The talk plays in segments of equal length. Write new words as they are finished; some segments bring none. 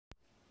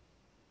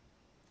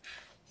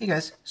Hey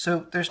guys,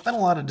 so there's been a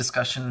lot of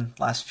discussion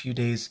last few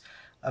days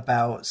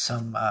about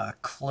some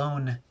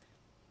clone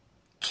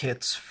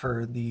kits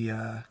for the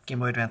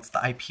Game Boy Advance,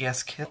 the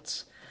IPS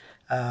kits.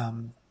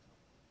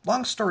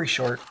 Long story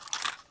short,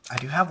 I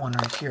do have one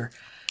right here.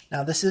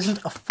 Now this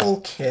isn't a full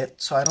kit,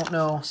 so I don't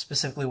know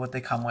specifically what they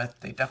come with.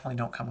 They definitely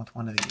don't come with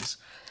one of these.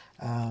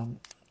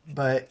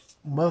 But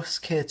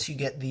most kits you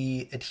get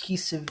the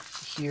adhesive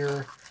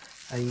here,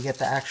 you get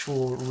the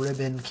actual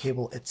ribbon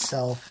cable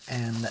itself,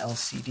 and the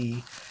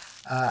LCD.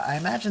 I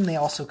imagine they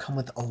also come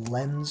with a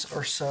lens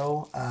or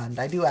so, and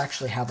I do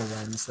actually have a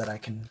lens that I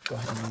can go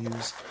ahead and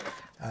use,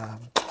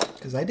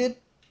 because I did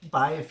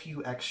buy a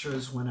few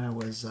extras when I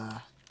was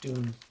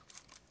when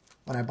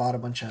I bought a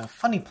bunch of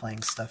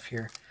Funnyplaying stuff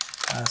here,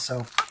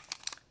 so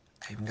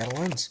I even got a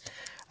lens.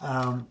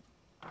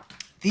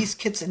 These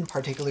kits in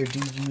particular do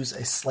use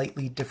a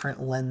slightly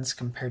different lens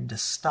compared to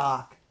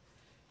stock.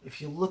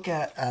 If you look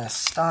at a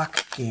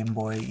stock Game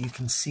Boy, you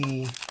can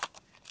see,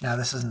 now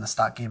this isn't a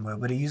stock Game Boy,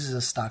 but it uses a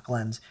stock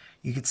lens.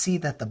 You can see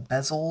that the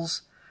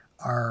bezels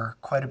are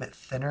quite a bit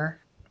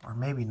thinner, or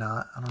maybe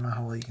not. I don't know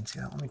how well you can see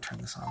that. Let me turn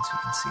this on so you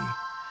can see.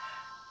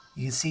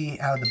 You can see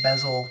how the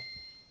bezel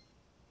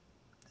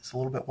is a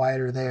little bit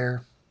wider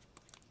there.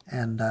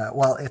 And,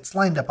 well, it's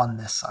lined up on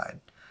this side,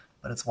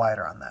 but it's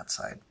wider on that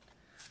side.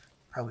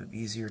 Probably be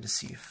easier to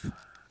see if it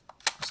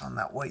was on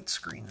that white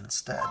screen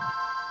instead.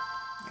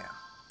 Yeah.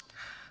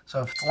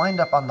 So if it's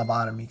lined up on the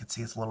bottom, you can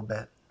see it's a little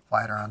bit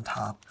wider on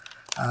top.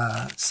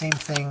 Same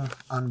thing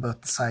on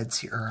both the sides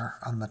here, or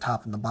on the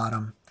top and the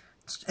bottom.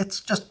 It's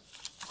just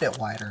a bit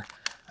wider.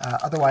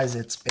 Otherwise,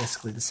 it's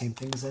basically the same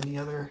thing as any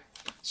other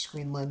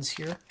screen lens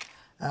here.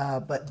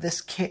 But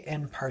this kit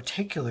in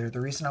particular, the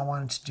reason I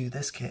wanted to do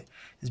this kit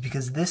is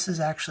because this is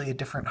actually a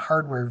different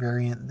hardware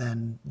variant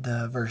than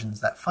the versions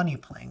that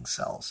Funnyplaying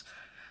sells.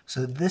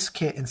 So this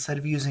kit, instead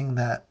of using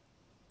that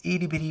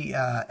itty-bitty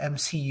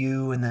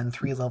MCU and then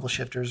 3 level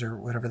shifters or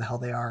whatever the hell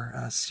they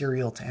are,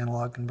 serial to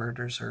analog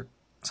converters or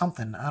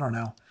something, I don't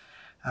know.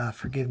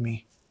 Forgive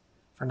me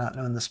for not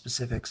knowing the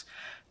specifics.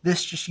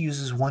 This just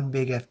uses one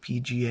big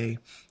FPGA,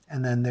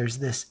 and then there's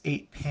this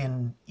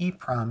 8-pin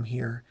EEPROM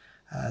here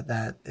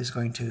that is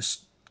going to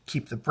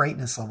keep the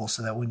brightness level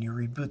so that when you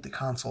reboot the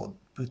console, it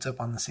boots up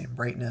on the same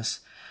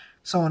brightness,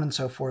 so on and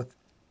so forth.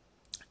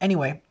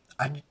 Anyway,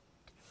 I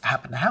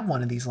happen to have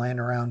one of these laying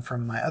around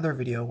from my other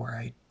video where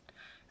I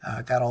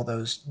got all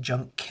those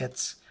junk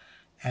kits,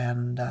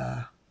 and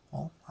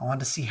well, I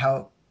wanted to see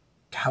how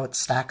it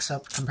stacks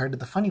up compared to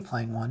the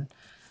Funnyplaying one,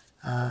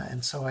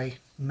 and so I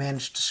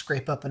managed to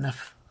scrape up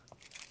enough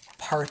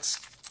parts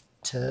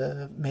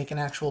to make an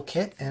actual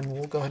kit, and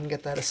we'll go ahead and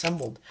get that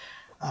assembled.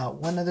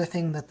 One other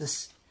thing that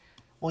this,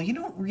 well, you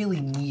don't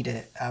really need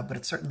it, but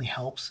it certainly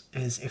helps,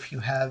 is if you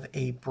have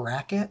a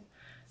bracket,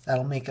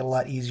 that'll make it a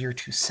lot easier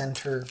to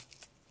center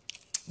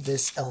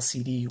this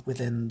LCD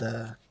within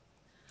the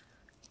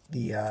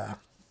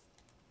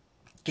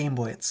Game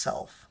Boy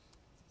itself.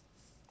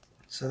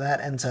 So that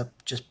ends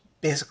up just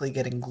basically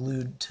getting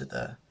glued to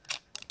the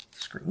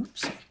screen.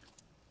 Oopsie.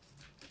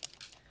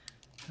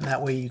 And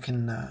that way you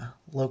can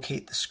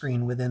locate the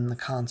screen within the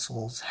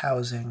console's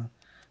housing,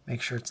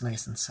 make sure it's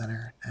nice and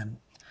centered, and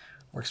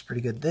works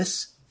pretty good.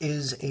 This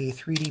is a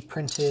 3D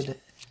printed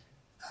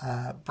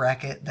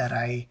bracket that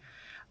I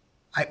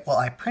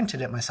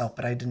printed it myself,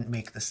 but I didn't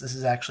make this. This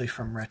is actually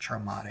from Retro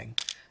Modding.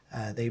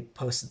 They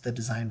posted the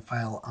design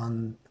file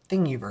on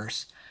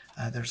Thingiverse.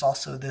 There's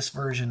also this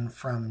version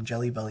from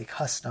Jelly Belly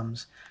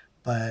Customs,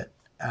 but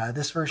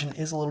this version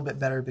is a little bit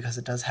better because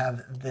it does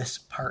have this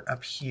part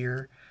up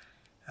here.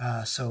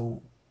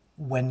 So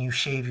when you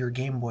shave your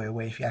Game Boy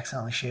away, if you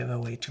accidentally shave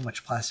away too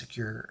much plastic,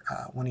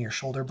 one of your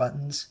shoulder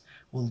buttons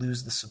will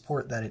lose the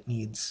support that it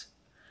needs.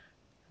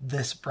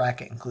 This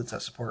bracket includes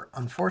that support.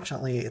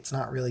 Unfortunately, it's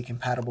not really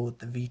compatible with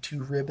the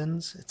V2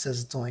 ribbons. It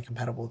says it's only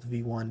compatible with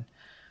the V1,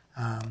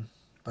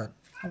 but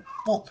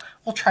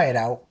we'll try it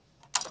out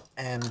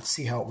and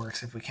see how it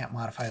works if we can't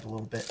modify it a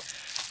little bit.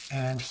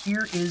 And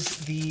here is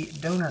the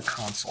donor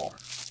console.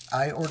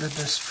 I ordered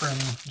this from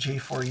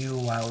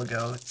J4U a while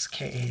ago. It's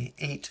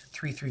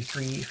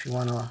KA8333 if you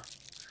want to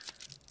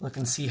look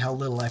and see how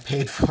little I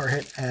paid for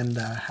it and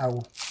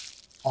how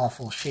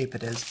awful shape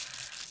it is.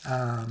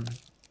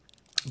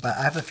 But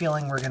I have a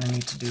feeling we're going to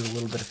need to do a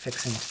little bit of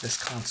fixing to this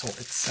console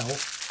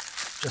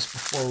itself just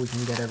before we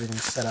can get everything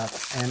set up.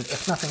 And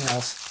if nothing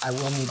else, I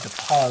will need to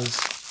pause.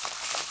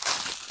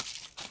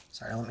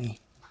 Sorry, let me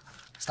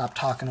stop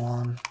talking while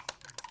I'm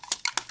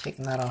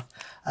taking that off.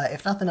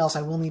 If nothing else,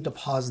 I will need to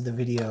pause the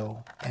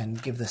video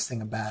and give this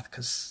thing a bath,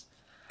 because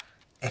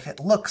if it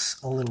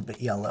looks a little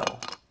bit yellow,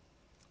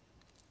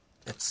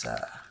 it's,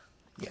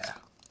 yeah,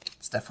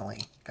 it's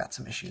definitely got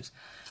some issues.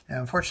 Now,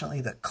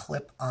 unfortunately, the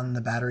clip on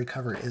the battery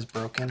cover is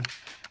broken.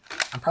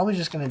 I'm probably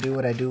just going to do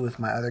what I do with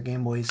my other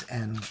Game Boys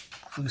and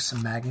glue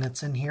some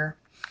magnets in here.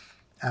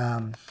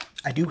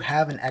 I do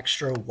have an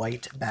extra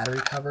white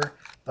battery cover,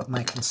 but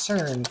my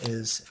concern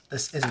is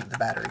this isn't the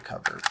battery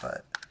cover,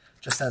 but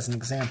just as an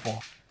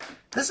example,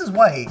 this is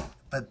white,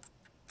 but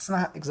it's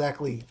not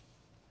exactly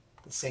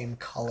the same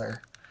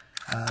color.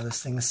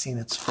 This thing has seen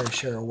its fair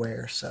share of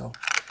wear, so,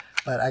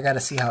 but I got to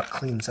see how it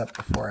cleans up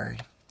before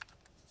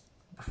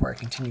I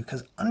continue,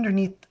 because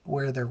underneath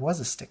where there was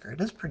a sticker,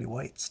 it is pretty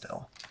white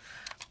still.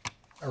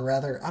 Or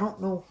rather, I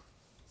don't know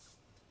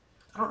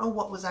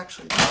what was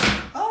actually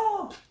there.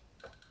 Oh!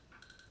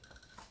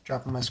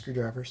 Dropping my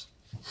screwdrivers.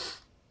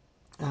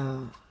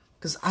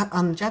 Because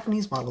on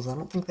Japanese models, I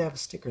don't think they have a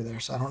sticker there,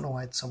 so I don't know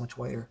why it's so much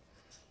whiter.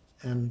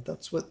 And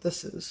that's what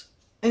this is.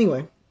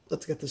 Anyway,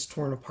 let's get this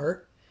torn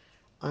apart.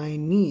 I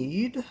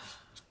need,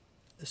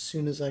 as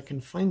soon as I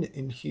can find it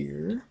in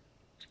here,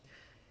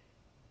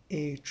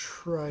 a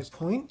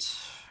tri-point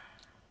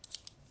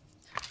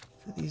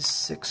for these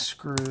 6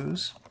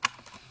 screws.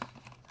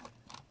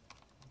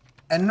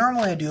 And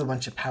normally I do a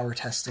bunch of power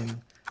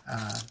testing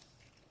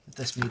with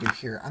this meter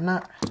here.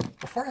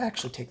 Before I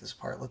actually take this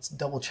apart, let's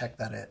double check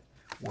that it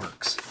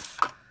works.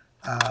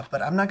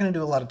 But I'm not going to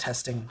do a lot of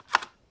testing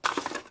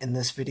in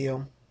this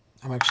video.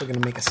 I'm actually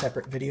going to make a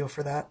separate video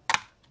for that.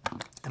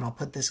 And I'll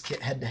put this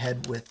kit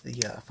head-to-head with the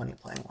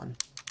Funnyplaying one.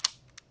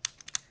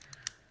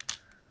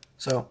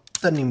 So,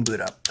 it doesn't even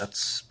boot up.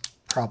 That's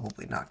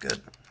probably not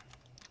good.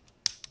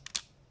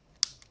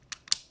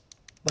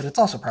 But it's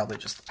also probably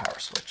just the power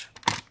switch.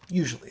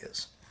 Usually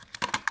is.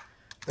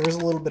 There's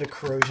a little bit of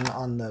corrosion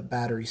on the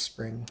battery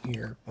spring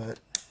here, but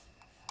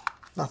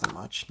nothing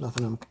much.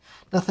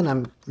 Nothing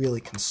I'm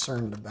really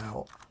concerned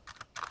about.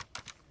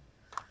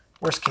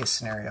 Worst case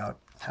scenario,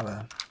 I have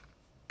a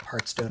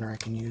parts donor I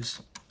can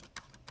use.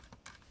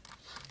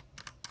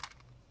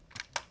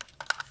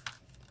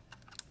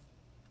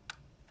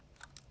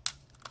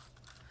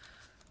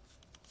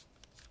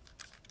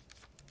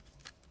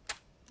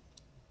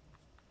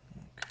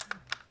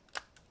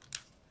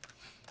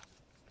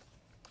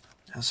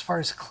 As far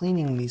as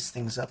cleaning these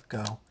things up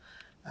go,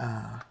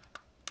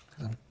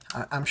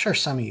 I'm sure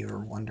some of you are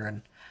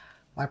wondering,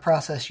 my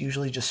process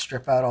usually just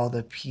strip out all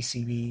the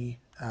PCB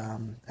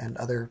and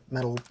other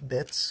metal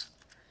bits,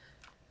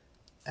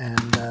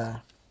 and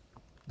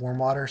warm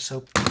water,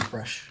 soap,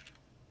 toothbrush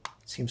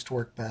seems to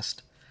work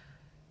best.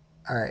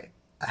 Alright,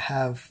 I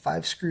have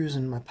 5 screws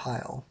in my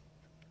pile,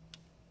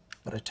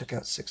 but I took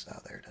out 6. Oh,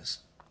 there it is.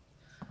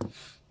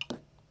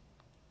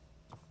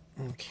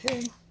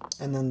 Okay,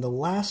 and then the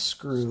last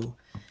screw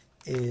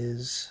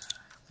is,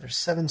 there's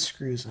 7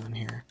 screws on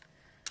here.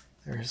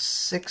 There's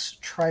 6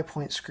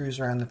 tri-point screws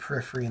around the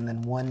periphery, and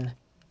then 1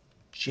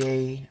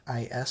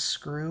 JIS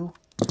screw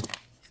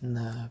in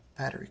the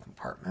battery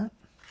compartment.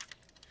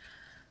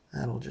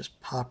 That'll just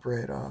pop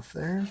right off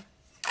there.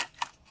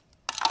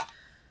 I'll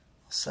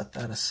set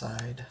that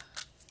aside.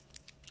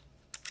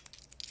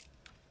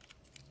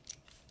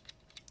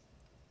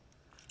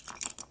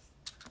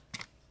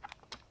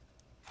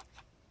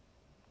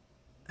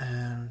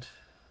 And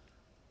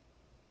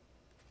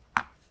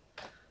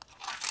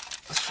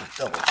let's just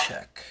double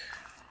check.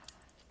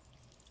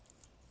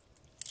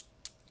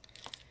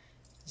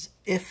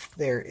 If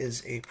there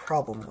is a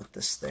problem with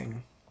this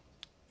thing,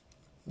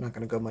 I'm not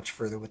going to go much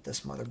further with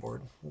this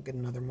motherboard. We'll get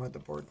another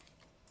motherboard.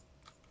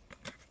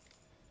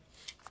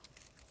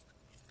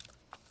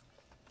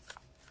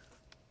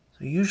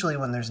 So usually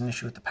when there's an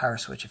issue with the power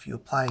switch, if you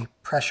apply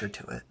pressure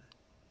to it,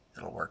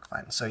 it'll work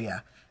fine. So yeah,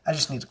 I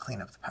just need to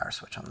clean up the power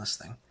switch on this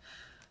thing.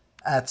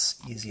 That's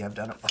easy, I've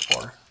done it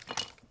before.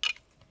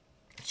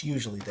 It's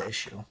usually the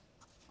issue.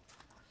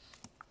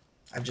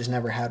 I've just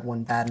never had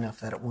one bad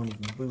enough that it won't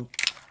even boot.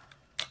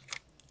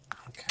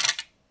 Okay.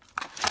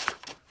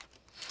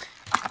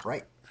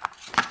 Right.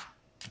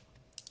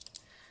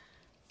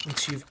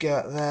 Once you've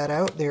got that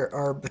out, there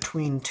are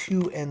between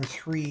 2 and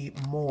 3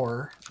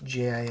 more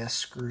JIS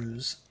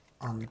screws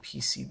on the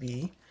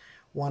PCB.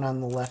 One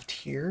on the left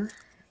here,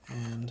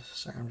 and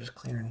sorry, I'm just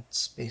clearing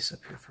space up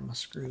here for my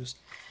screws.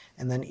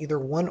 And then either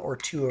 1 or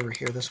 2 over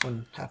here. This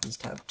one happens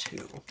to have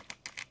 2.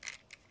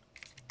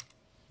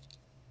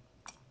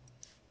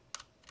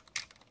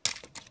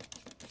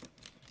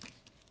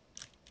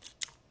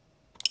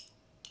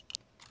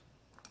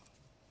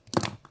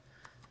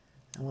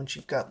 And once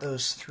you've got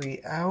those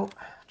 3 out,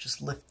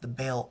 just lift the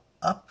bail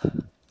up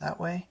that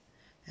way,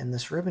 and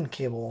this ribbon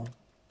cable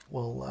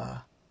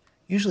will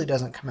usually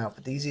doesn't come out,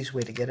 but the easiest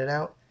way to get it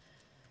out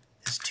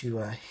is to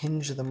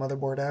hinge the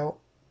motherboard out,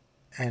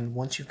 and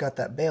once you've got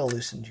that bail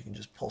loosened, you can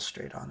just pull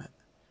straight on it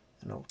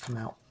and it'll come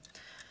out.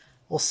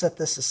 We'll set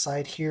this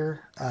aside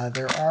here.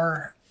 There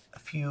are a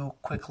few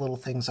quick little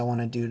things I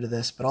want to do to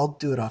this, but I'll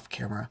do it off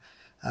camera.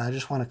 I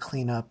just want to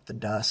clean up the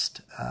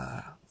dust,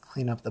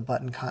 clean up the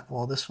button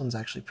well, this one's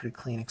actually pretty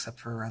clean except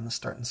for around the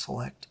start and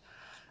select.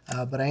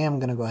 But I am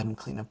going to go ahead and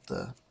clean up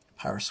the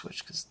power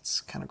switch because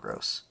it's kind of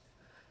gross.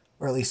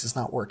 Or at least it's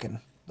not working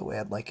the way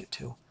I'd like it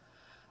to.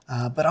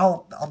 But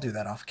I'll do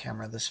that off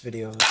camera. This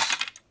video is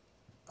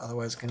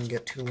otherwise going to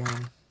get too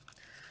long.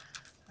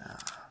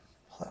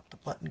 Pull out the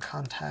button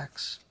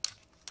contacts.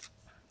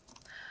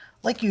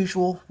 Like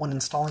usual, when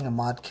installing a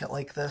mod kit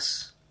like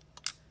this,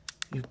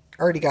 you've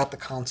already got the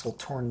console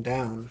torn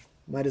down.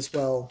 Might as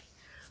well,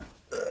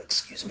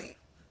 excuse me,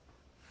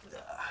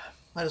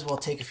 might as well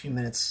take a few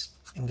minutes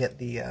and get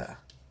the,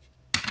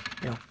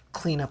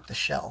 clean up the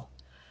shell.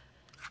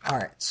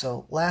 Alright,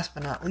 so last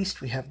but not least,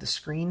 we have the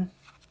screen.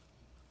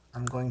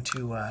 I'm going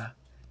to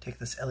take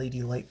this LED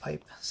light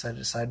pipe, set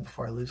it aside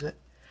before I lose it.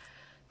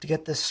 To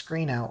get this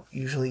screen out,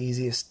 usually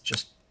easiest,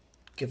 just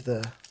give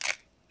the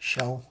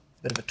shell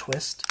a bit of a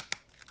twist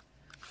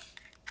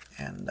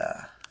and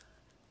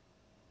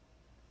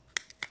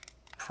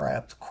pry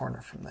up the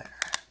corner from there.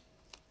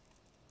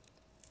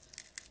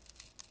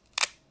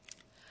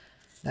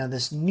 Now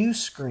this new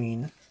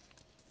screen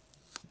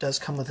does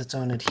come with its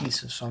own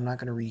adhesive, so I'm not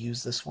going to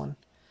reuse this one.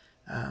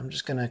 I'm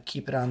just going to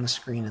keep it on the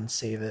screen and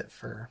save it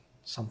for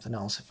something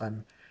else if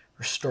I'm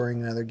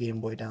restoring another Game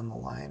Boy down the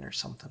line or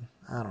something.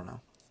 I don't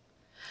know.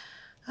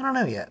 I don't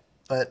know yet,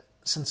 but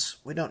since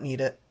we don't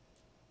need it,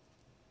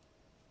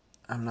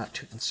 I'm not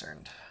too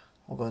concerned.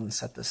 We'll go ahead and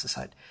set this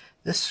aside.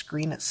 This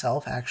screen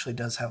itself actually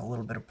does have a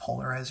little bit of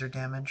polarizer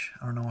damage.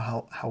 I don't know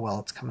how well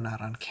it's coming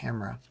out on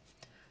camera,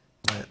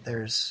 but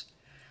there's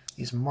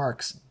these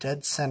marks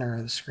dead center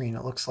of the screen.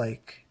 It looks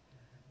like,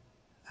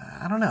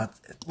 I don't know,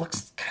 it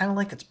looks kind of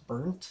like it's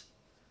burnt.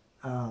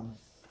 A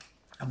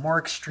more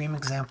extreme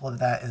example of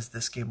that is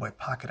this Game Boy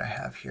Pocket I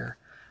have here.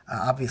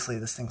 Obviously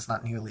this thing's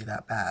not nearly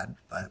that bad,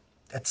 but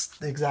it's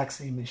the exact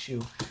same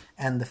issue,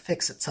 and the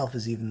fix itself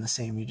is even the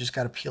same. You just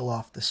got to peel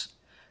off this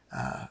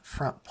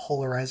front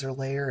polarizer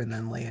layer and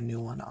then lay a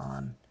new one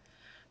on.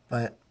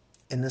 But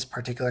in this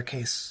particular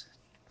case,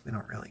 we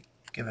don't really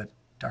give a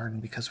darn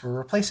because we're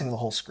replacing the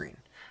whole screen.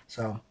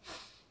 So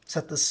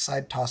set this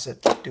aside, toss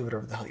it, do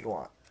whatever the hell you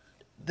want.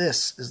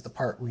 This is the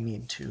part we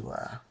need to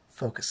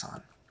focus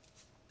on.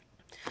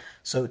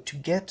 So to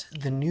get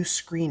the new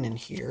screen in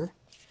here,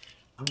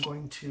 I'm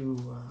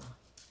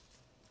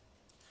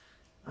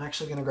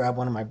actually going to grab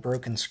one of my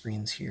broken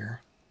screens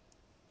here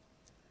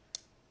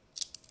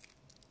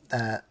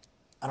that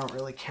I don't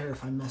really care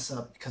if I mess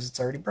up because it's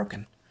already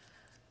broken.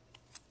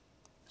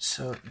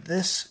 So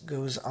this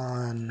goes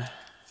on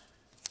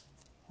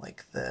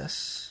like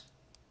this.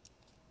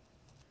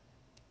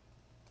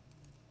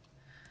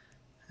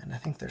 And I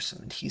think there's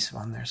some adhesive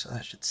on there, so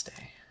that should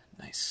stay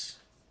nice.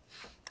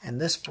 And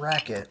this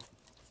bracket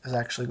is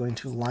actually going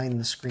to line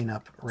the screen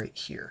up right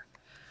here.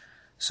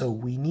 So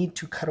we need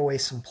to cut away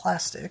some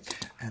plastic,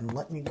 and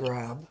let me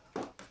grab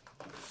a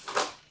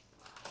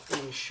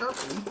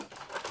Sharpie.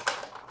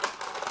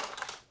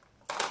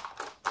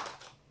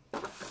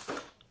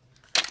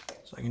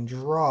 So I can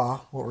draw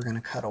what we're going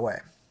to cut away.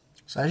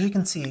 So as you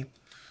can see,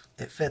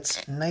 it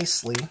fits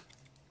nicely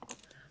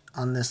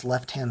on this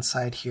left-hand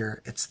side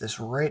here. It's this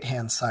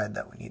right-hand side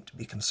that we need to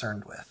be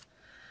concerned with.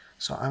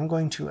 So I'm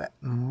going to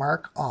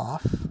mark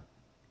off,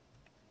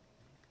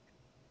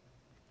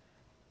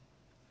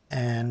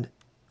 and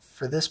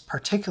for this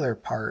particular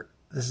part,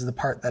 this is the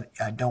part that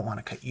I don't want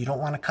to cut. You don't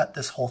want to cut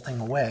this whole thing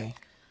away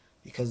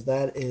because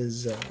that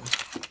is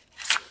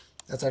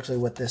that's actually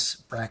what this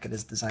bracket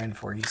is designed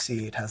for. You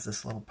see it has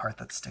this little part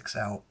that sticks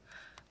out.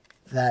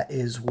 That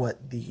is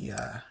what the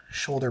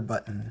shoulder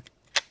button,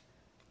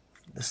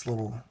 this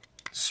little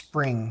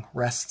spring,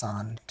 rests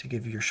on to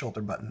give your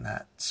shoulder button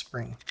that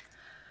spring.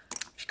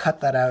 If you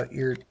cut that out,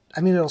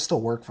 I mean, it'll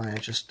still work fine.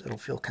 It'll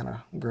feel kind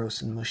of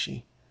gross and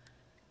mushy.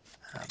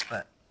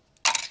 But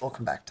we'll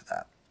come back to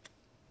that.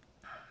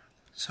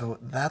 So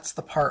that's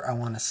the part I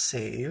want to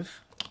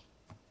save.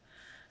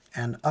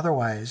 And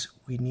otherwise,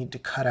 we need to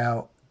cut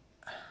out,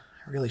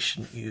 I really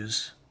shouldn't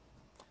use,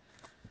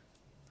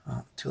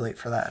 well, too late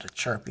for that, a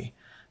Sharpie.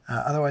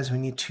 Otherwise, we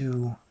need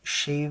to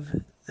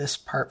shave this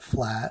part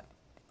flat.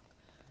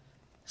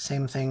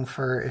 Same thing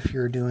for if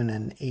you're doing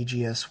an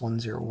AGS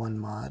 101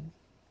 mod.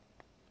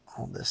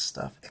 All this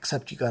stuff,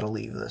 except you got to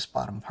leave this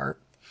bottom part,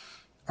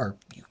 or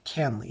you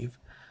can leave.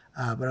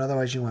 But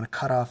otherwise you want to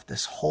cut off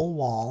this whole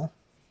wall,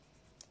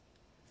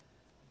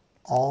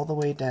 all the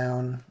way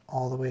down,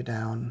 all the way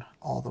down,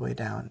 all the way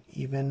down,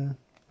 even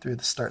through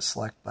the Start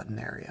Select button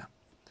area.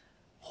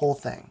 Whole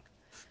thing.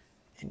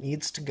 It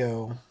needs to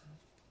go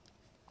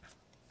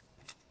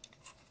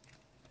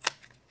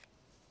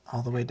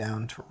all the way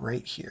down to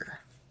right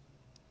here.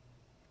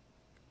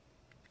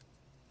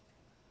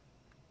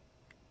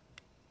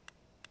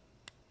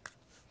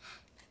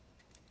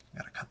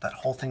 Got to cut that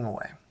whole thing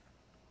away.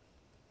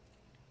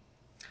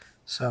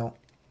 So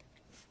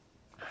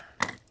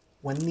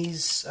when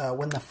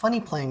the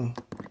Funnyplaying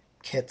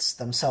kits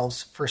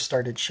themselves first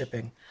started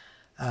shipping,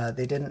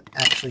 they didn't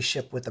actually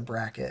ship with a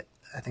bracket.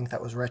 I think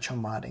that was Retro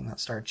Modding that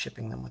started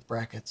shipping them with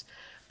brackets.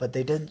 But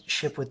they did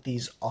ship with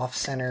these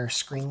off-center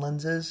screen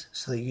lenses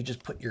so that you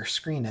just put your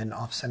screen in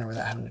off-center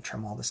without having to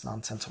trim all this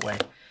nonsense away.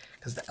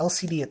 Because the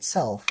LCD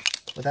itself,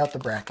 without the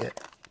bracket,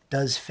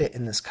 does fit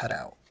in this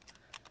cutout.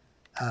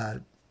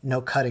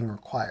 No cutting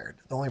required.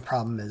 The only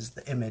problem is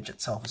the image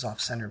itself is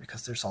off-center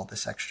because there's all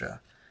this extra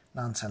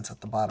nonsense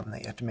at the bottom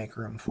that you have to make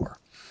room for.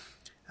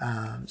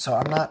 So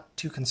I'm not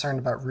too concerned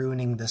about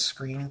ruining this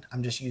screen.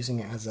 I'm just using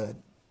it as a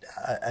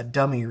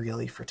dummy,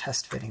 really, for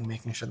test fitting,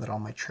 making sure that all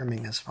my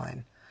trimming is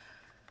fine.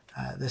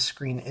 This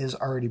screen is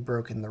already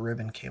broken. The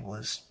ribbon cable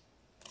is...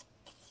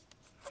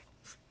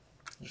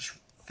 Just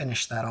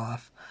finish that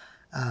off.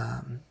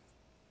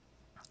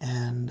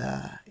 And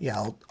yeah,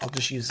 I'll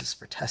just use this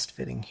for test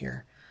fitting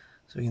here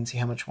so we can see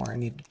how much more I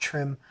need to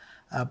trim.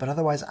 But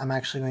otherwise, I'm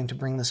actually going to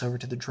bring this over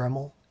to the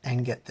Dremel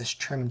and get this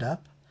trimmed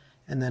up.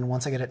 And then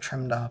once I get it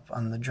trimmed up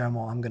on the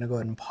Dremel, I'm going to go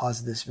ahead and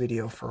pause this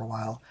video for a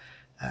while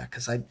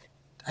because I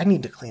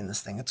need to clean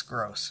this thing. It's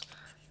gross.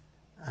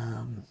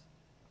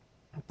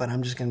 But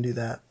I'm just going to do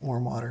that,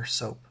 warm water,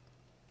 soap.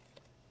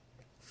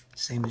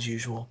 Same as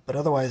usual. But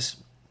otherwise,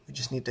 we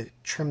just need to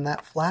trim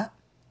that flat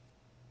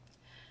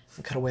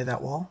and cut away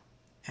that wall.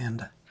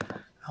 And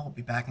I'll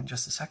be back in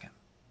just a second.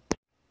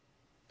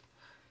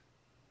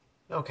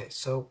 Okay,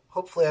 so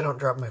hopefully I don't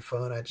drop my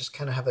phone. I just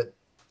kind of have it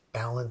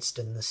balanced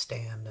in the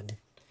stand and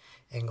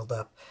angled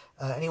up.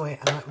 Anyway,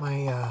 I'm at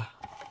my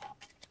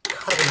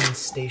cutting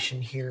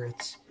station here.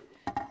 It's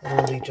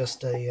literally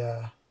just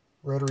a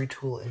rotary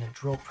tool and a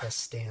drill press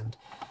stand.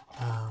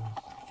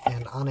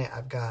 And on it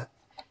I've got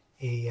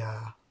a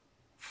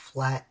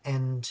flat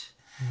end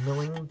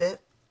milling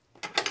bit.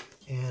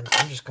 And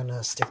I'm just going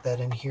to stick that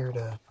in here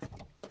to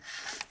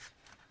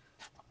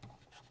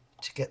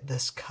get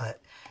this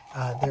cut.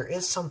 There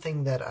is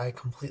something that I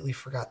completely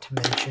forgot to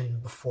mention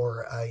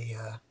before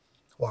I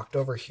walked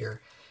over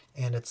here,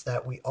 and it's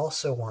that we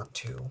also want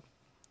to,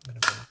 I'm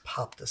going to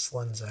pop this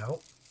lens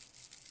out.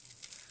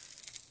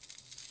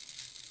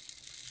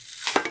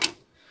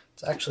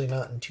 It's actually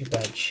not in too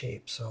bad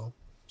shape, so I'll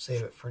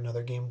save it for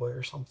another Game Boy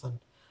or something.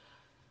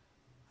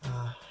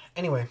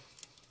 Anyway,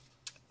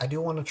 I do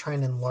want to try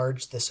and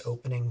enlarge this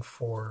opening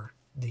for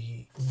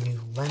the new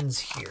lens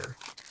here.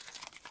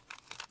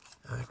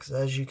 Because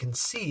as you can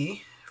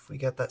see, if we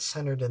get that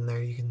centered in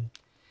there, you can...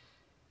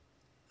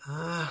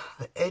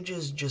 the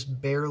edges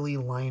just barely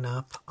line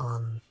up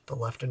on the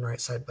left and right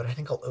side, but I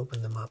think I'll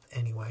open them up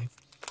anyway.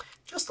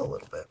 Just a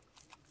little bit.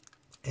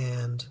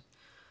 And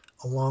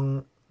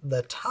along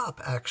the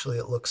top, actually,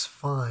 it looks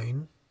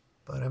fine,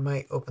 but I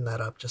might open that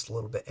up just a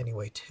little bit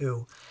anyway,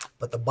 too.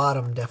 But the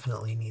bottom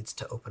definitely needs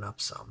to open up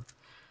some.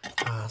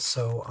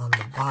 So on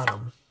the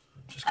bottom,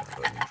 I'm just going to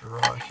go ahead and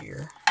draw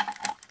here.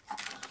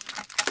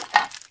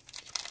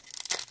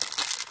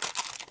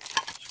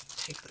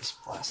 Take this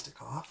plastic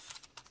off.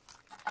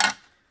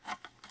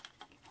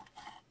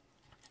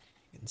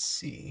 You can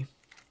see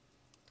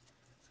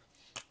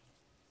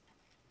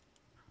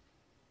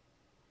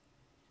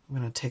I'm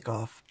going to take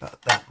off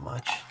about that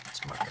much.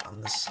 Let's mark it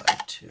on this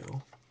side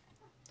too.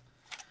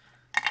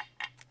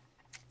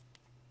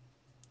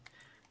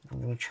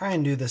 I'm going to try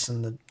and do this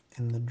in the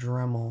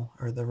Dremel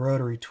or the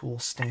rotary tool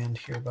stand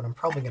here, but I'm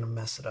probably going to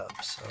mess it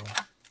up, so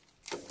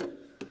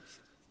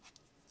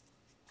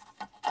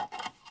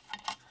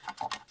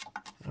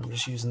I'm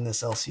just using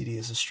this LCD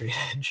as a straight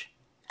edge.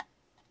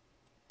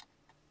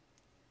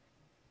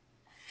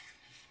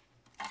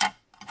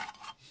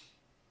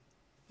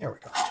 There we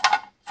go.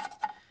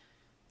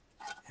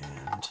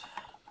 And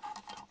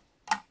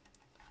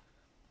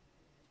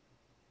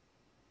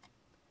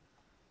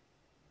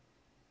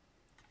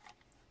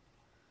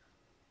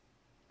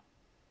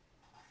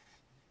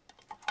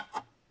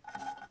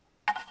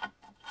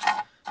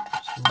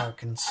just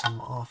marking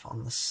some off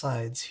on the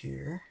sides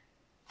here.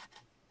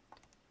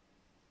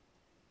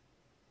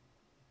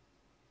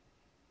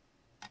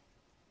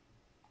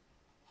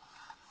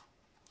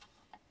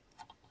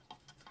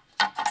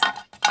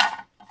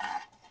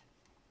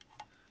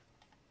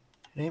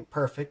 It ain't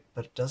perfect,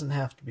 but it doesn't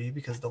have to be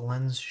because the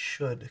lens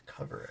should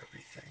cover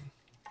everything.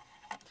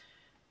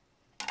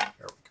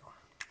 There we go.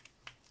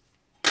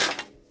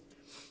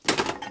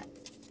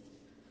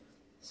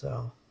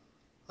 So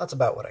that's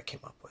about what I came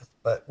up with,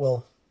 but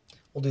we'll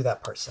do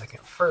that part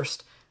second.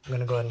 First, I'm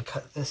going to go ahead and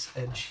cut this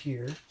edge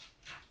here.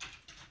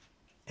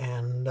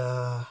 And,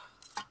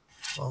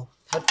 well,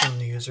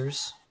 headphone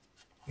users,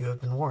 you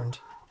have been warned.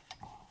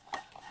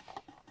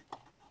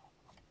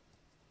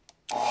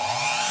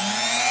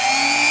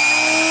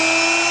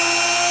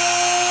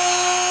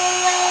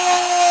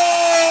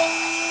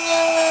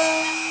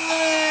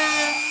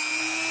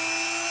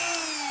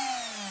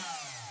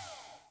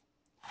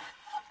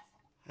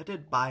 I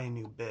did buy a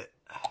new bit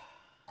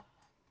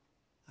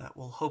that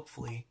will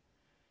hopefully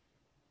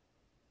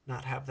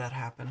not have that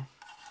happen.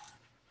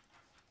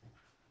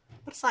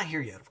 But it's not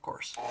here yet, of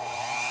course.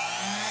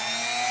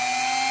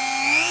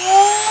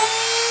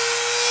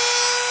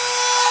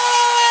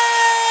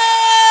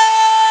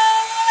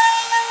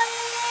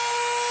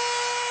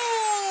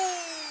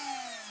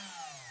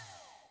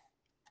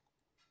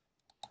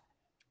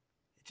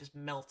 It just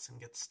melts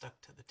and gets stuck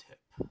to the tip.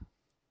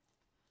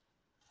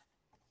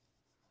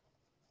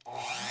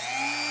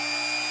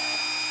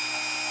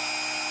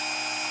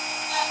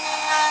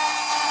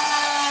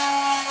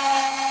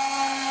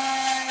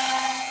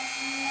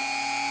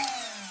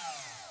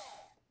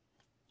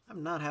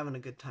 I'm not having a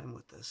good time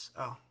with this.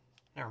 Oh,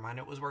 never mind,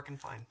 it was working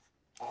fine.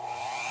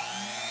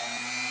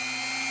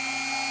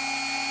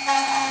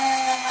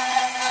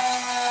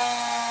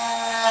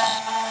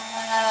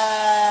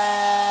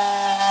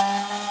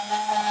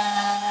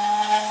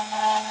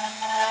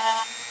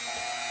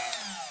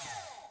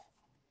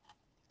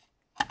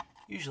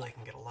 Usually I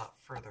can get a lot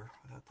further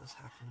without this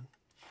happening.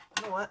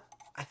 You know what?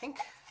 I think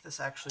this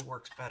actually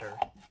works better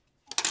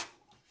if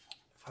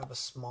I have a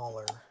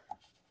smaller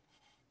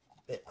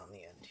bit on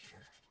the end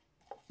here.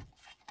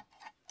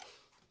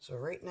 So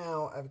right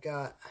now I've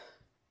got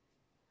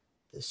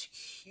this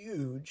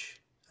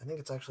huge, I think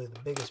it's actually the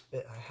biggest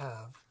bit I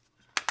have.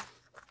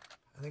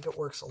 I think it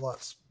works a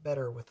lot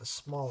better with a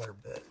smaller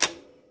bit.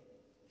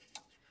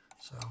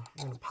 So I'm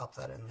going to pop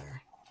that in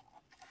there.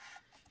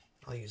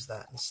 I'll use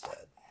that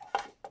instead.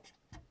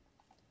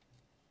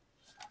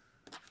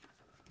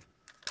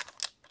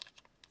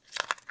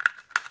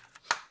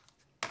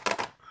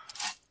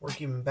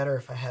 Work even better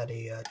if I had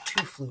a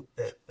 2-flute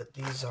bit, but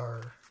these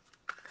are...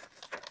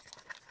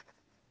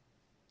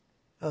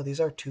 Oh,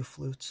 these are 2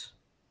 flutes.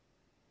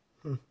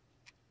 I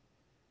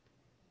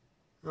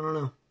don't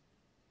know.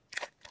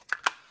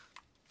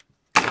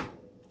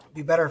 It'd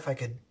be better if I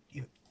could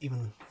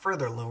even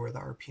further lower the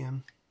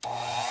RPM.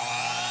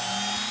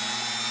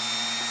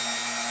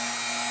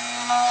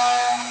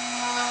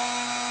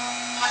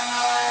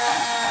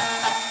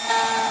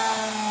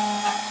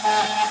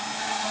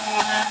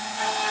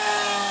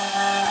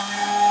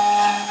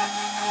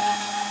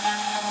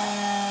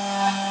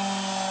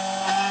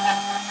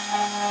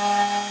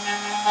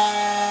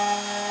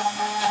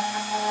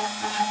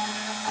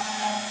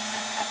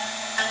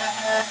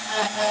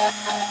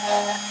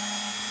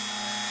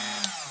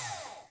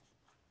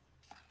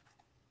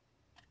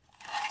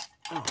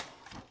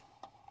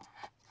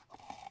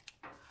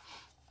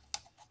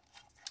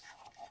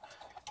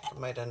 I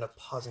might end up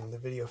pausing the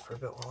video for a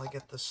bit while I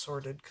get this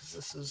sorted, because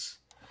this is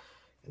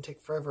going to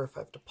take forever if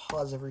I have to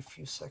pause every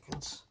few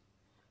seconds.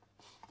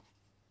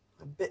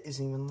 My bit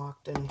isn't even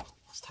locked in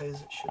as tight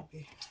as it should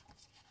be.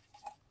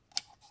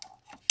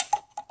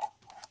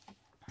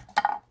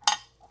 I'm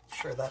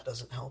sure that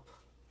doesn't help.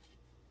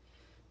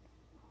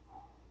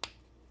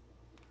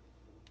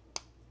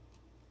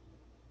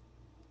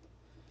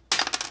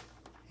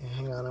 Yeah,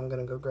 hang on, I'm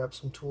going to go grab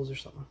some tools or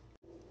something.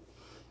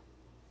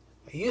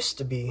 I used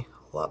to be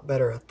a lot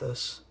better at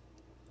this.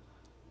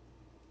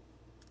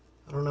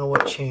 I don't know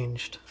what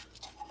changed.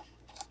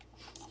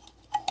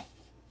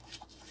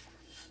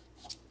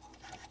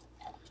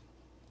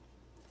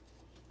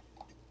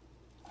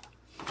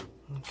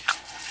 Okay.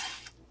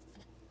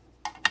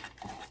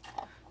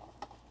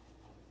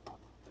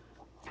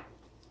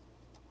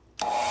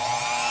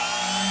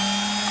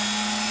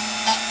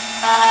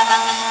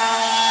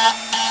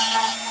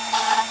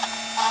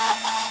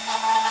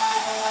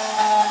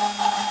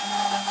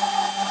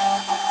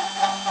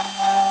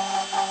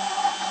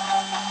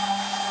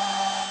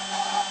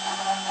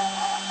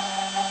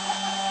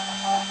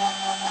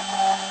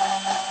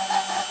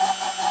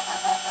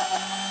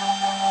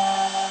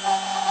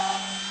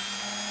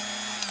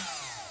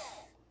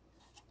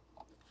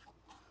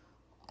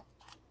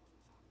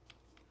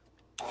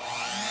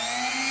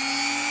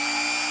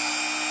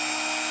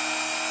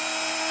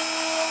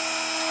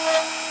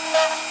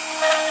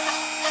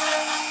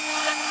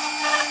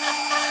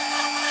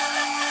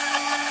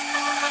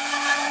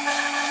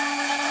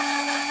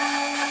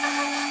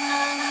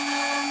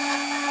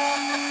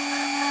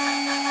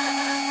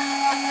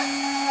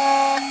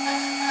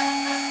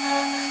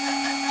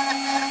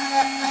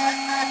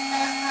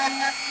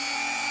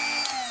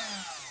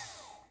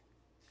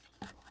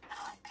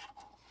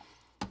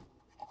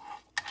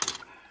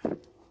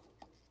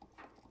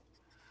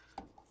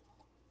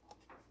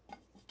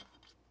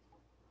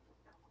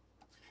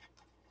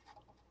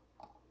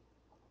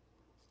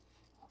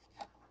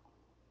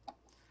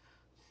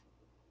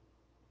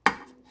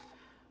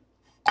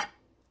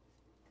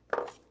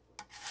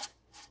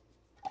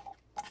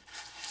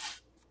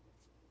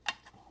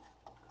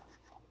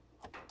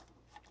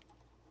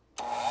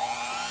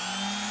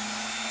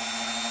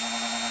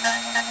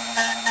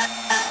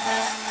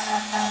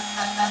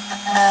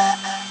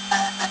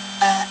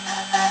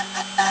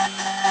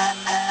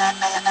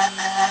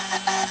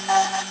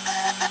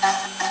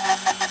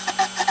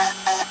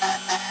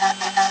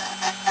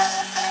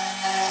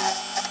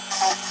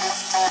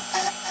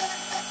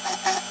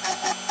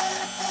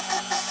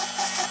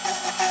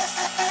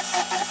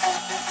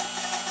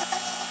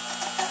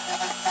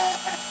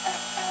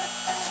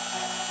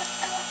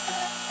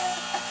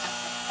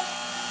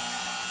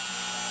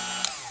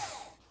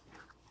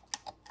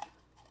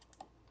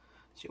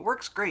 See, it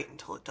works great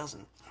until it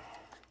doesn't.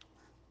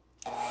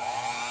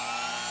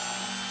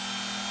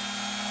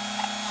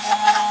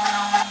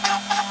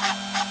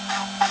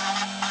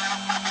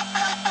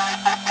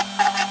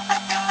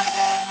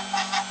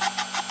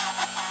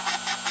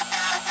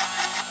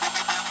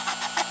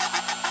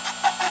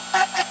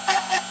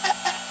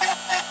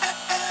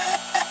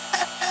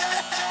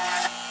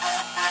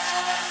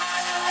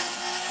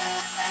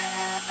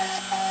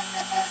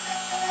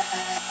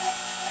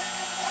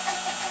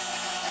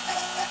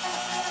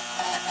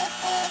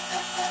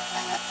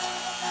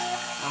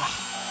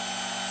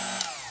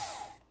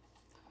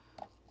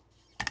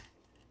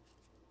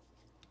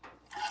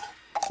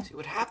 See,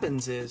 what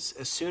happens is,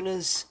 as soon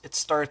as it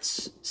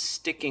starts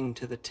sticking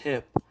to the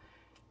tip,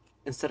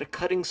 instead of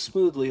cutting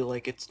smoothly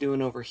like it's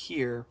doing over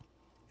here,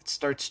 it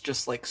starts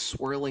just like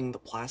swirling the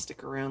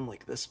plastic around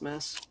like this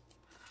mess.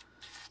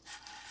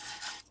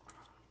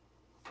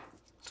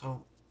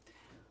 So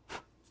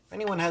if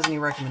anyone has any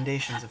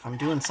recommendations, if I'm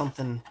doing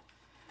something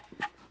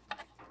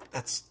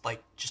that's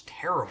like just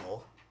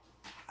terrible,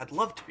 I'd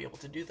love to be able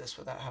to do this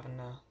without having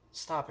to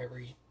stop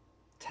every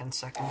 10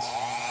 seconds.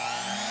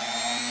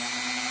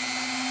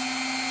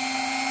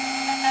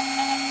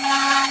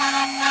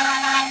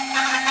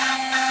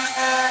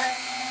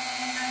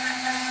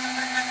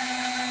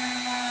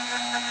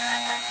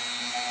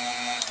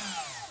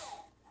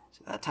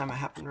 So that time it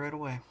happened right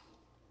away.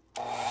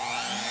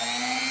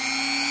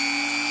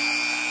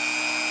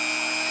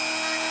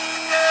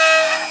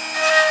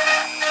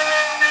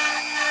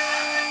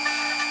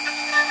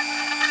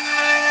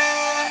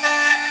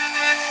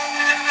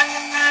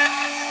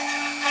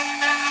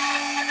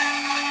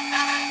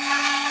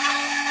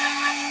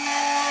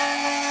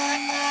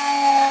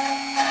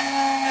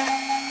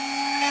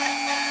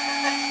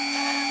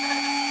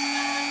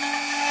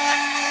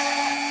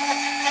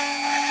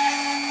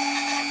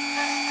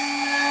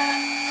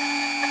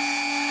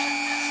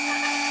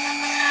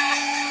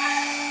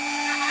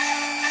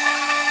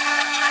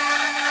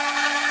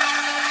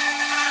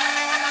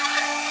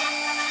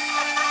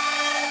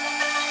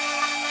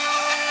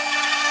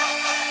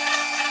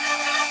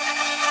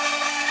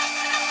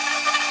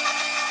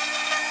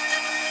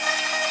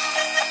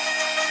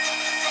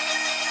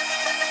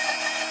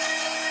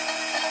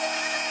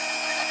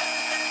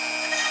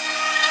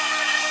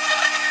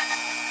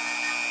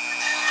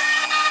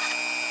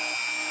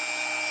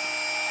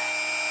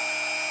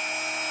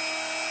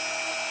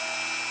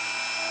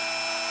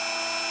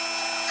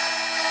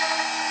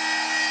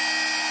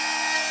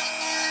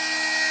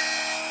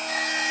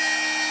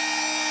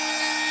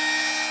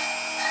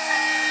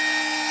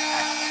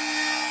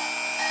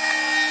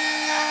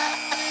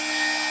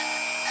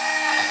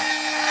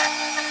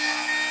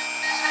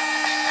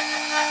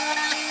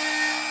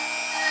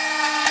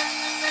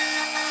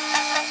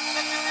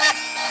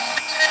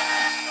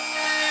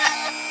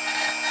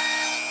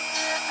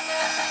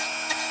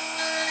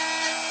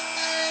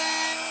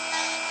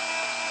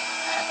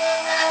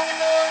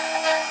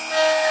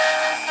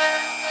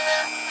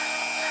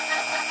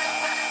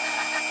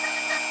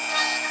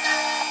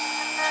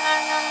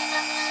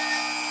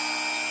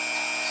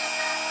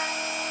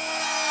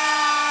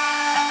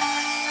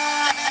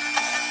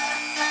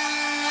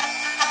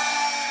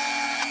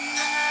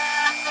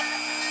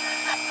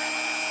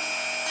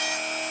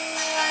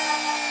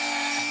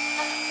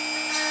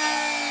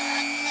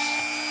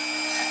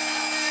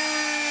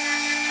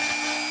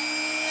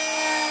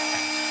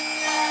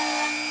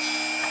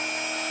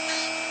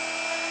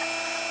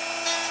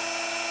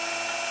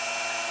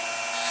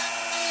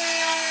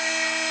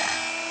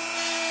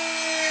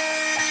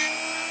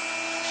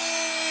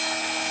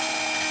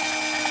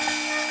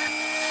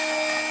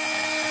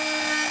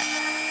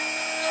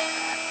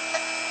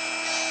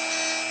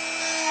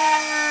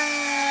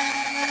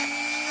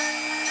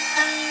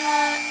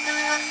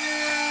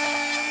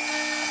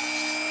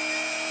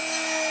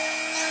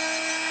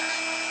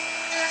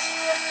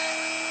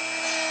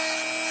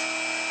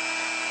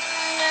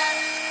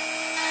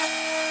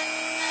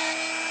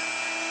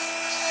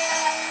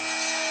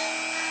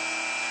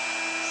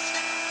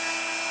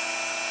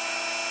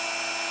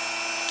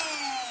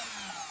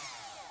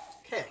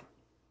 Okay.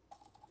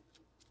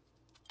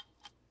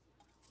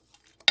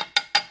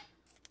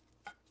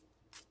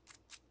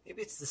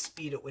 Maybe it's the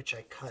speed at which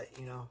I cut,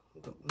 you know,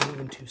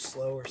 moving too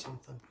slow or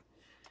something.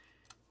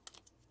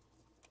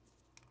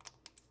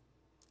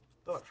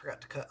 Oh, I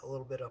forgot to cut a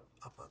little bit up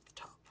at the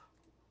top.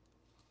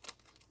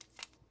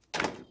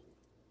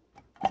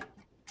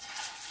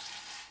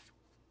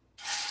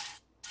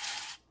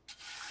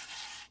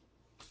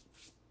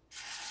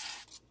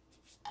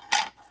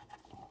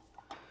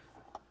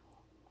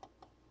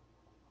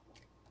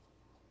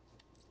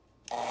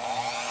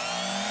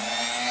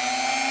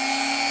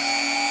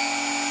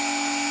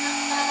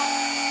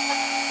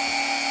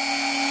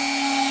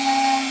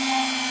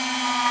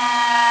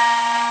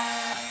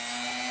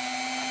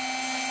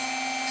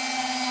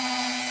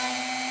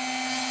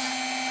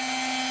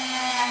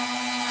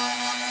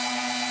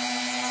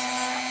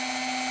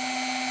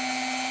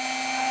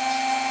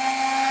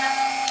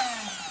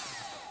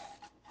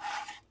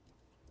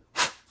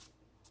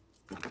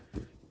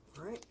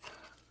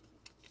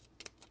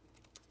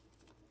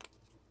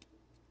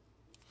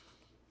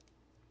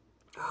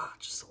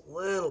 Just a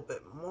little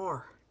bit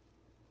more.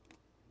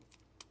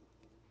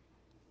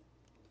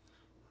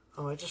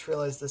 Oh, I just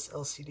realized this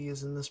LCD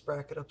is in this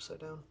bracket upside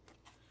down.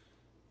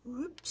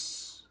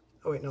 Whoops.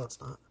 Oh wait, no it's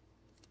not. What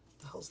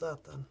the hell's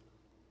that then?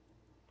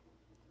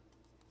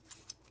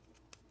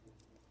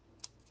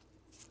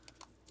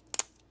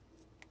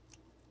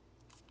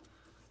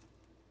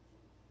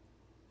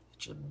 It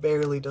just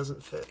barely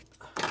doesn't fit.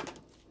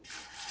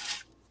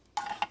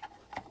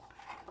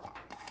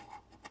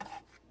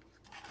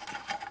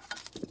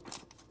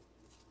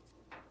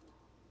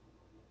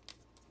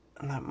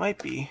 And that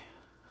might be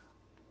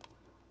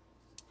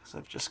because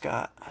I've just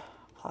got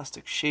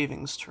plastic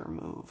shavings to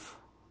remove.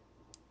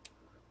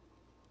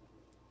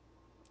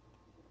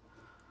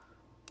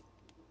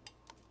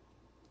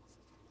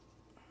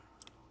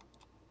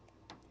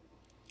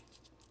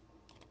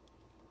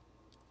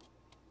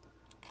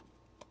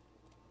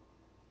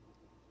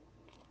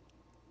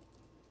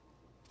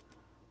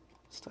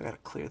 Still gotta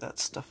clear that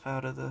stuff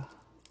out of the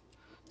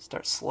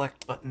start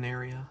select button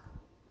area.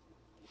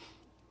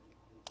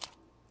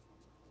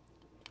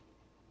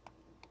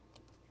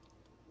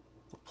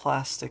 The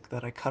plastic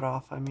that I cut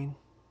off, I mean.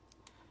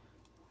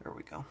 There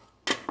we go.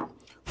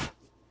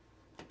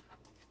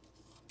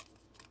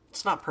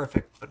 It's not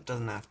perfect, but it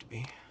doesn't have to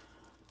be.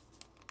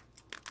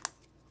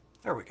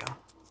 There we go.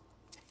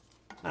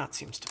 Now it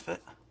seems to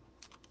fit.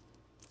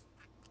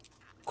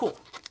 Cool.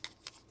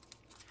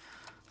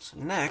 So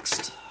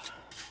next,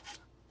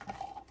 I'm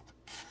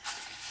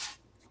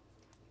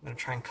going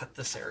to try and cut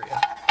this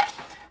area.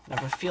 And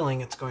I have a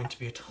feeling it's going to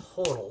be a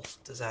total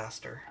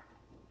disaster.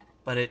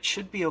 But it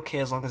should be okay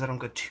as long as I don't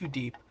go too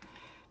deep,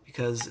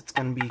 because it's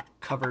going to be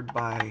covered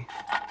by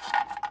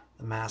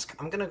the mask.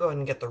 I'm going to go ahead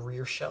and get the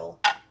rear shell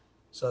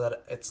so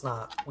that it's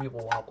not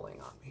weeble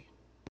wobbling on me.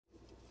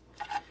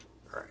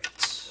 Alright.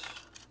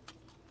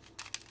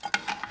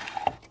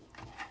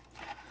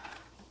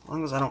 As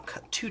long as I don't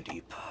cut too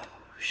deep,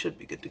 we should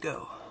be good to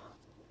go.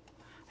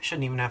 I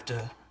shouldn't even have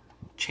to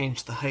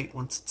change the height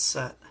once it's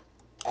set.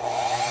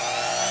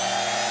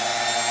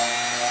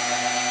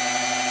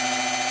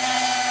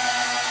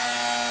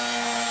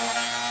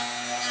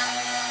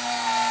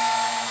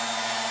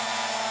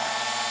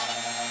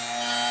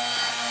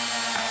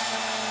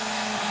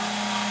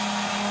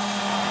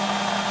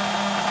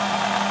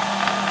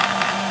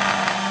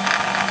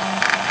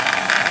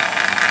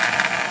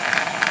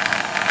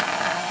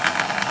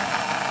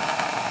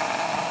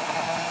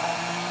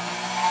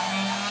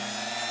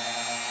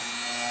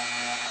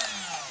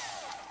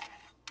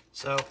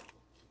 So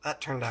that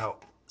turned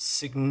out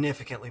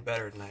significantly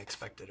better than I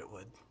expected it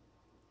would.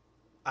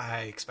 I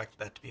expected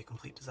that to be a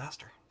complete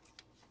disaster.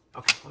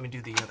 Okay, let me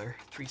do the other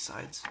 3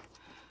 sides.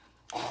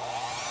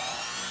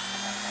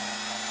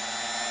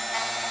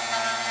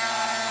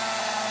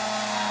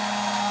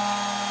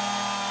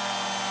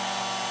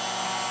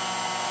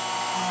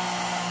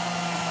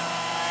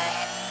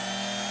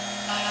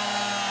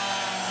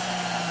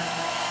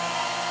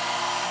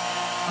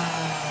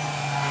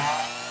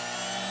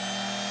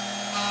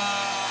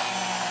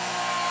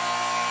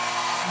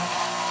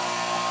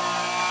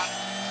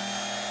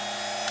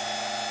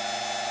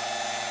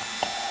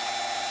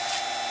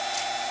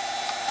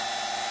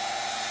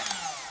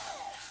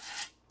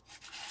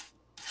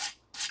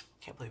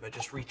 Can't believe I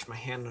just reached my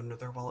hand under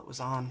there while it was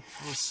on.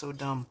 It was so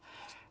dumb.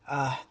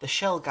 The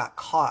shell got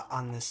caught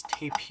on this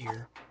tape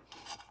here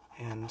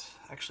and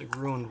actually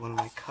ruined one of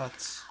my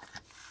cuts.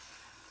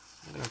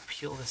 I'm going to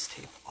peel this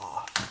tape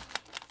off.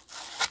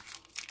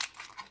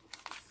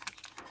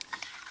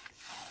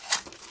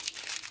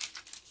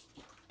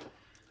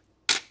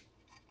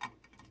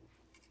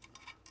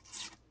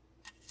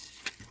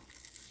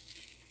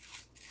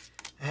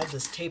 I had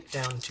this tape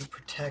down to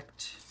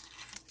protect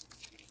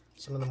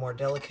some of the more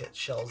delicate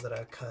shells that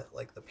I cut,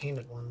 like the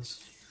painted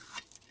ones.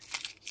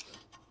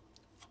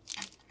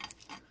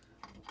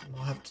 And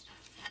I'll have to,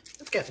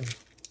 it's getting,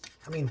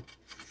 I mean,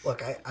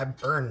 look, I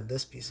burned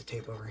this piece of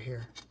tape over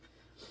here.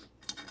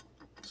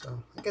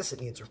 So I guess it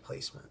needs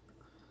replacement.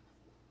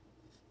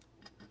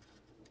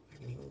 I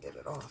can even get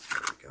it off,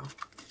 there we go.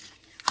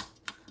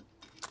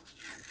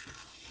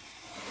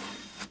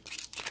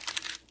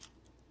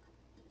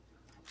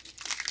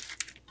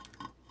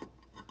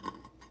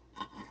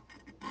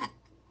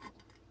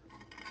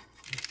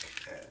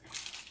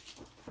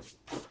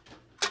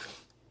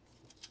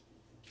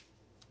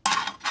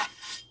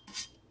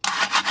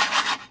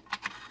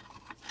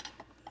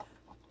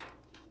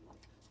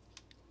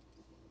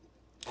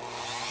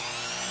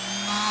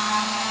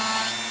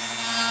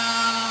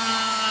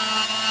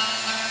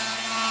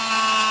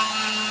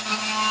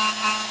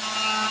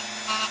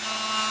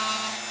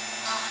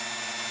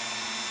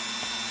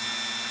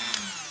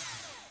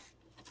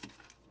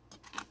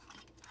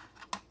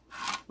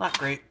 Not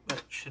great, but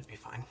it should be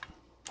fine.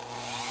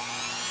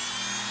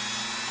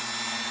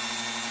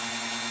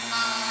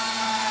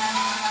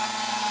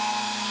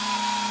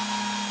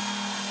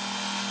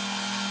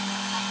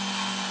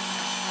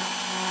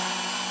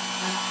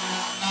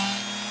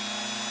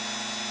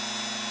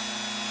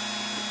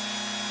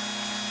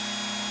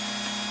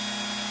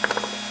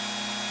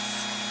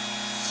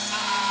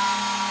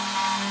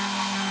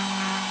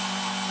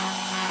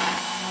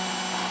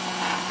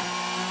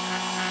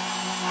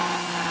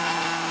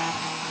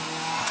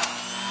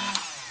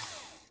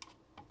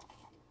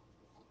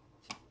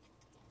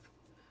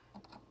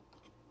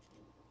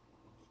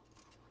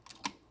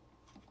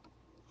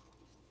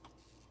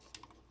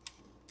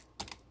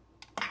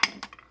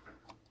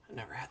 I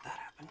never had that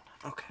happen.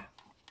 Okay.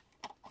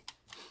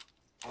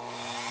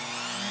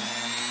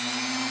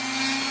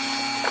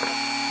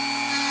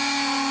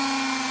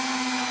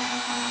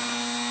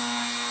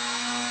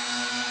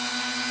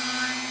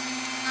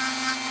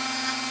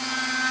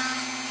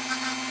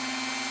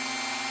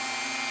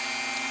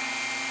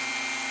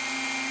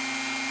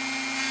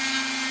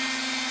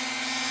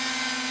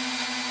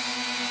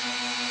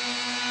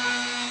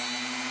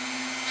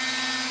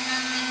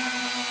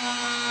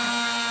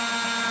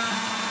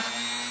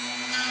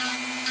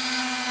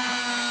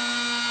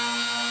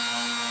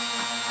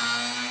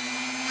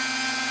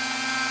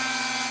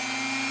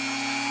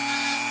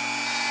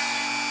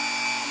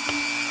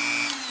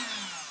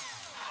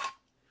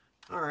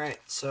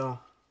 Alright, so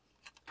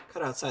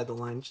cut outside the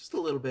line just a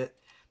little bit,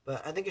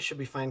 but I think it should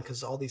be fine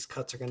because all these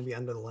cuts are going to be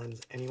under the lens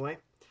anyway.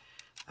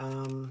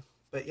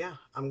 But yeah,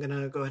 I'm going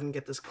to go ahead and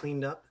get this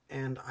cleaned up,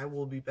 and I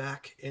will be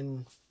back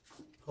in,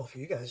 well, for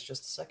you guys,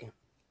 just a second.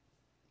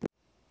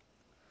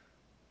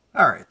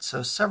 Alright,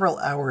 so several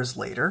hours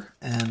later,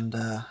 and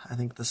I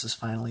think this is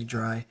finally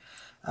dry.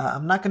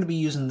 I'm not going to be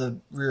using the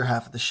rear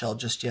half of the shell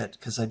just yet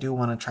because I do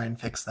want to try and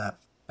fix that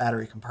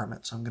battery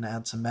compartment, so I'm going to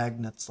add some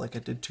magnets like I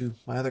did to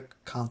my other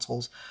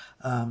consoles,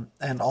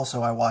 and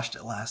also I washed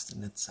it last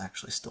and it's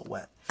actually still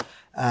wet.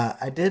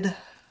 I did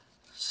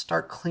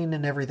start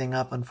cleaning everything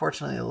up.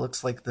 Unfortunately, it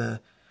looks like the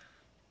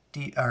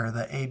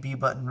AB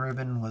button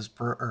ribbon was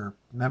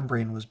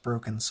membrane was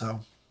broken, so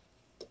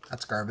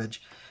that's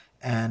garbage.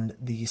 And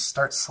the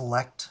start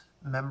select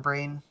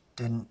membrane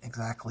didn't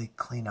exactly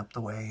clean up the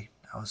way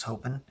I was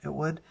hoping it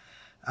would.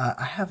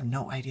 I have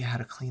no idea how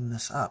to clean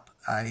this up.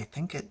 I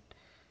think it's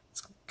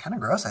kind of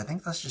gross. I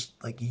think that's just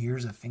like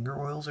years of finger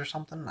oils or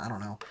something. I don't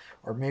know.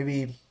 Or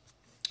maybe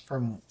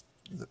from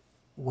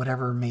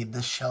whatever made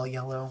this shell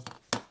yellow.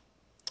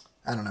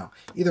 I don't know.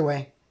 Either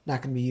way,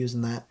 not going to be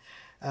using that,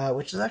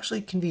 which is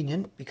actually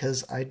convenient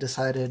because I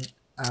decided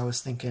I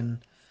was thinking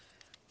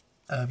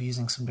of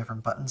using some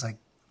different buttons. I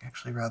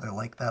actually rather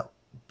like that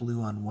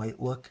blue on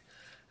white look.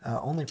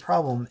 Only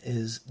problem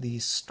is the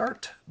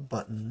start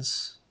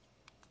buttons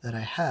that I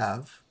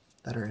have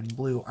that are in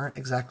blue aren't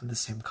exactly the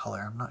same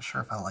color. I'm not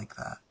sure if I like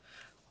that.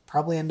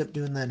 Probably end up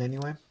doing that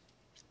anyway.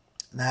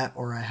 That,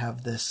 or I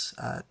have this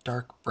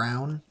dark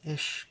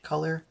brown-ish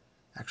color.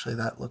 Actually,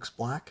 that looks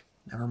black.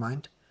 Never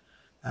mind.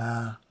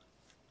 I'll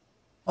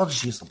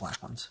just use the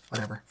black ones.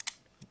 Whatever.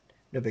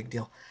 No big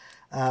deal.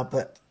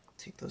 But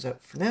take those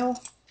out for now.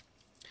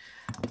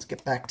 Let's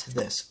get back to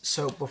this.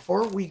 So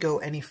before we go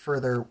any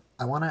further,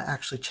 I want to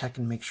actually check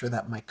and make sure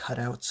that my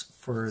cutouts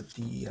for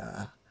the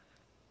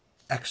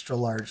extra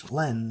large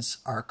lens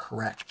are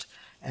correct.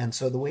 And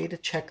so the way to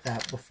check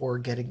that before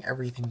getting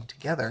everything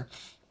together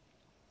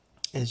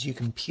is you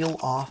can peel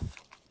off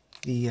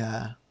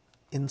the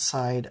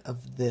inside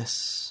of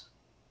this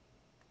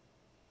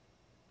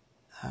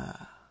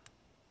I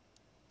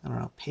don't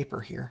know,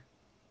 paper here.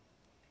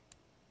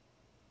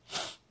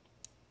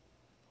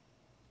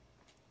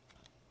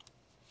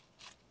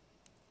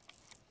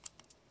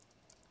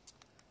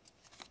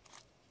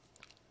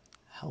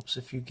 Helps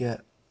if you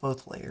get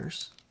both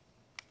layers.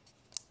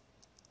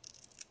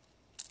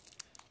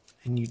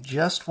 And you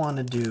just want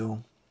to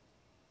do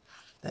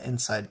the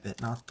inside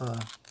bit, not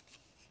the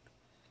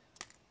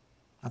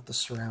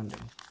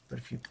surrounding. But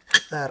if you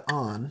put that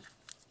on,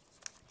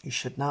 you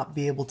should not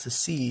be able to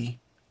see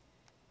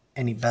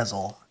any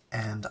bezel,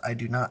 and I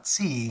do not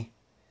see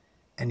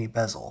any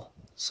bezel,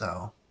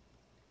 so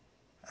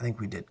I think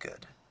we did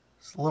good.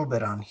 It's a little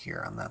bit on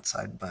here on that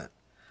side, but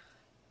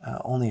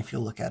only if you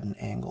look at an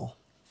angle.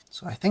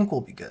 So I think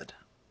we'll be good.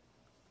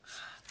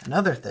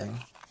 Another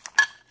thing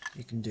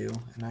you can do,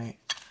 and I'm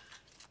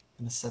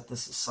going to set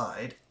this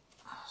aside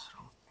so I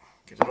don't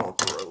get it all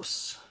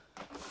gross.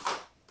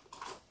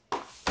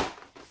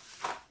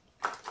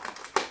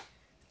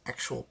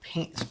 Actual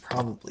paint is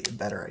probably a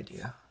better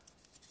idea.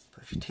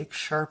 But if you take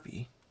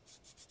Sharpie,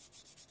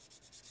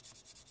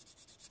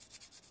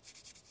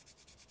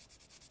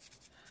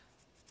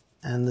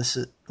 and this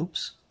is,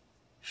 oops,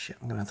 shit,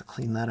 I'm going to have to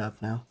clean that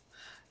up now.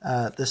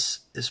 This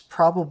is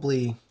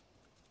probably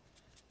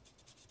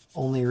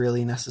only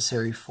really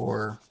necessary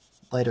for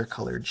lighter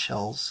colored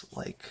shells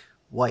like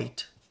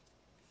white.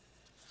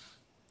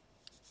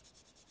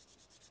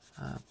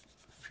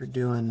 If you're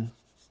doing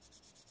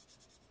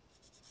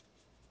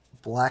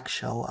black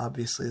shell,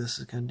 obviously this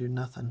is going to do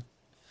nothing.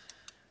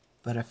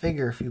 But I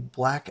figure if you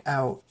black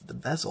out the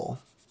bezel,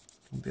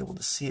 you'll be able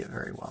to see it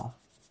very well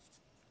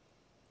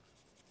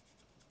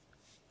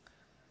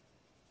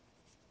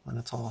when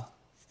it's all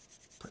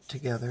put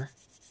together.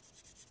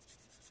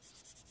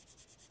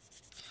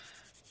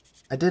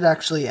 I did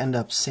actually end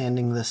up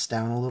sanding this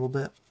down a little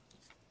bit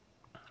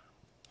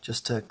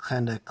just to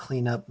kind of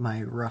clean up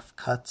my rough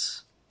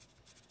cuts.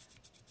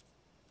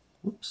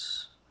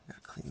 Whoops, I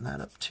gotta clean that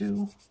up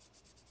too.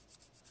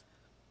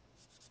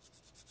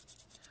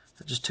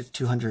 I just took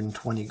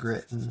 220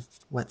 grit and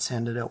wet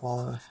sanded it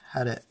while I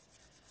had it,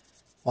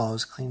 while I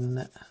was cleaning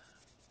it.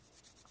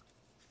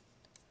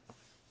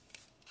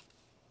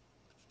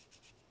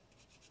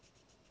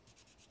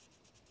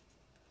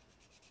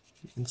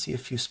 You can see a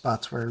few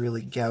spots where I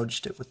really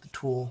gouged it with the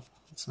tool.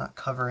 It's not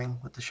covering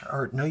with the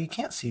or no, you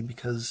can't see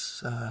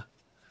because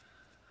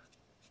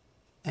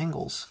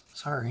angles.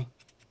 Sorry,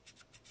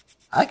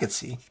 I could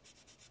see.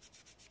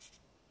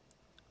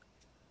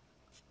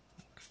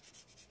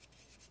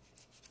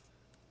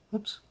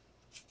 Oops.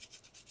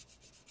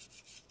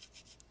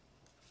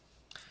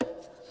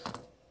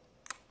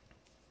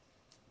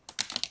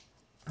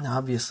 Now,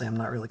 obviously, I'm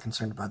not really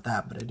concerned about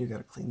that, but I do got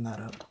to clean that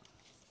up.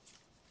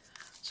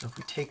 So if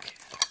we take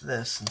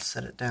this and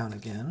set it down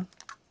again,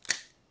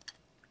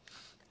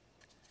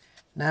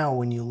 now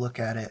when you look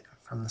at it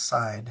from the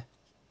side,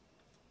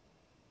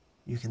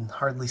 you can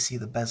hardly see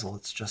the bezel,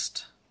 it's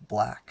just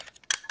black.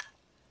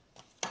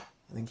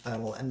 I think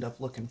that'll end up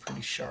looking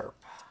pretty sharp.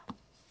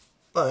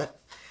 But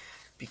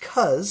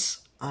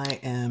because I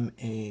am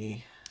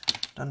a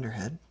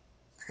dunderhead,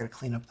 I gotta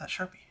clean up that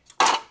Sharpie.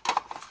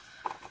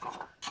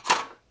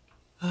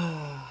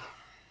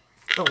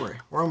 Don't worry,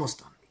 we're almost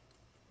done.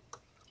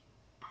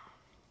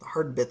 The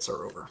hard bits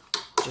are over.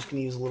 Just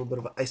gonna use a little bit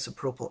of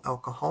isopropyl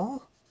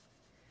alcohol.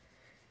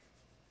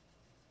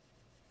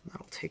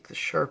 That'll take the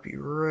Sharpie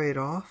right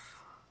off.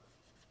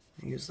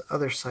 Use the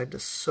other side to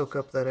soak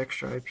up that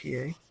extra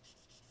IPA.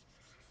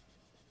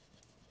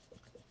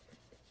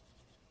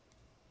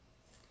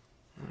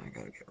 And I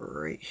gotta get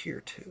right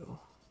here too.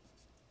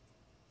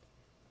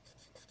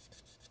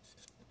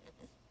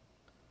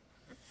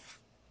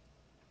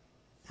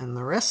 And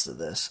the rest of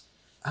this,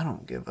 I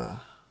don't give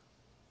a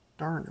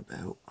darn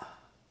about.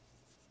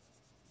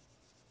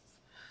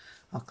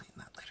 I'll clean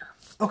that later.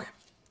 Okay.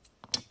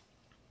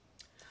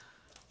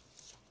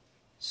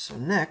 So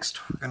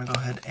next, we're going to go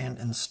ahead and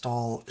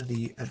install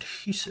the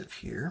adhesive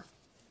here.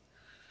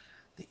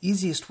 The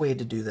easiest way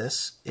to do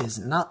this is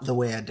not the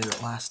way I did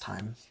it last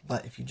time,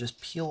 but if you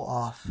just peel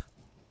off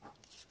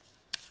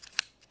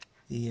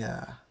the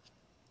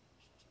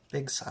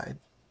big side.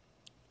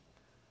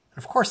 And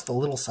of course the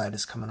little side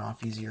is coming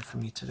off easier for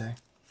me today.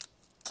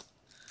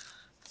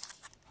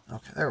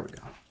 Okay, there we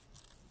go.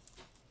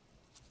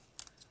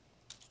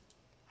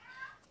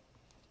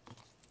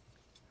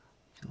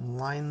 And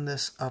line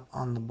this up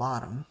on the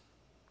bottom.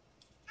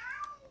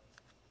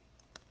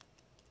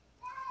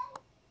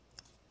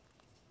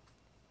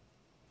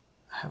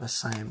 I have a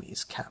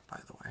Siamese cat, by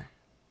the way.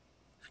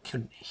 If you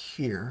couldn't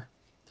hear.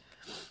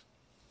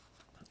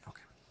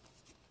 Okay.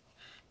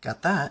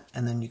 Got that,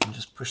 and then you can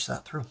just push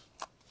that through.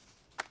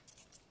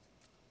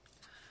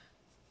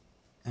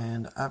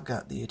 And I've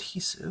got the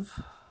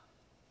adhesive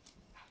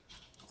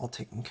all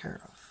taken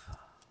care of.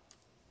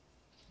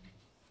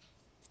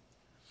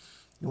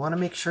 You want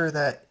to make sure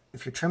that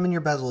if you're trimming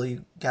your bezel,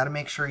 you got to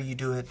make sure you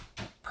do it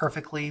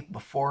perfectly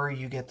before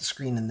you get the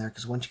screen in there,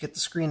 because once you get the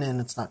screen in,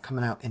 it's not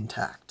coming out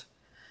intact.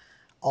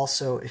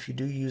 Also, if you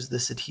do use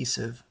this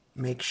adhesive,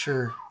 make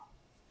sure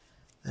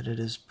that it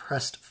is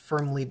pressed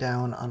firmly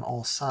down on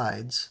all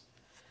sides,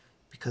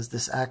 because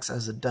this acts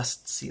as a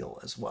dust seal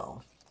as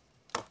well.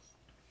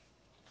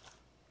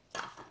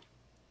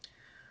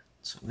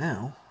 So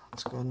now,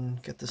 let's go ahead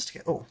and get this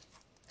together. Oh,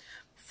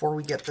 before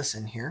we get this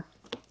in here,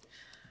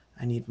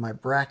 I need my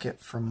bracket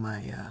from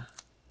my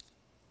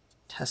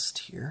test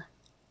here.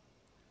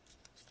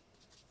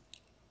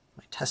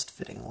 My test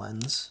fitting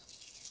lens,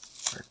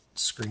 or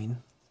screen,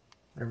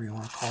 whatever you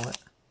want to call it.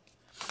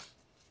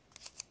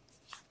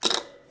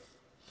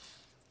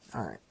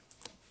 Alright,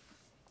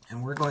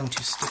 and we're going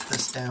to stick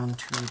this down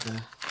to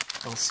the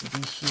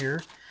LCD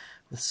here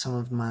with some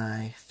of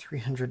my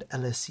 300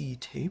 LSE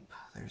tape.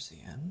 There's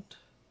the end.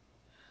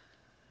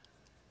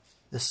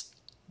 This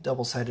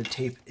double-sided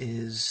tape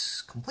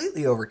is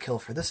completely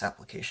overkill for this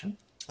application,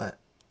 but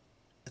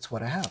it's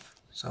what I have,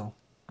 so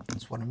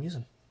that's what I'm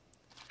using.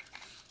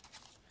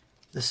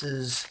 This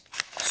is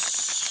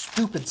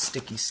stupid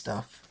sticky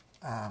stuff.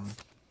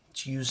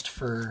 It's used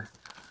for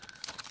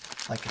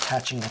like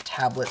attaching a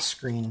tablet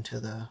screen to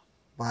the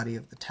body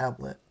of the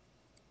tablet.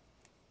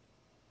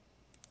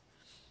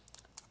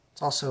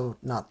 It's also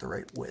not the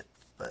right width,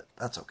 but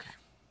that's okay.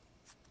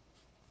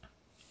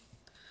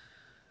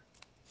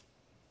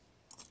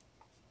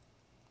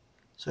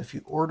 So if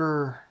you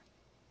order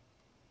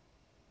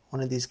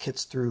one of these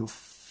kits through,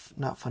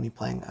 not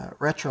Funnyplaying,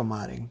 Retro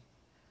Modding,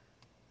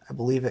 I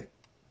believe it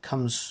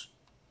comes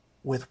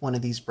with one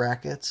of these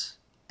brackets,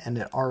 and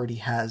it already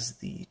has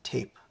the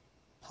tape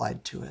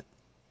applied to it.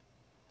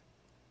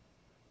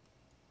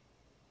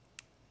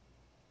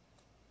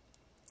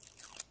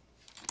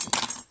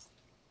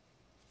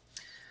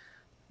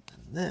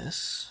 And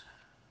this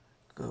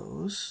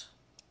goes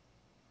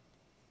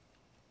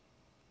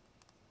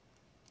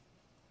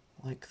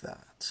like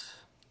that.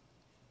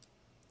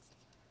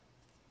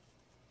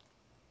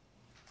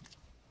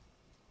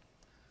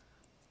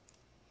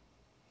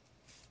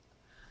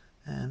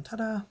 And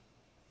ta-da!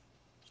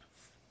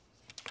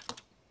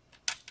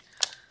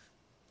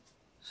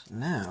 So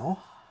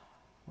now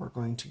we're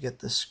going to get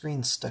the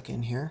screen stuck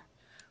in here.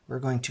 We're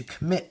going to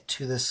commit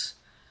to this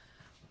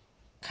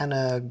kind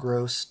of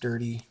gross,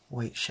 dirty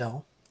white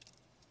shell.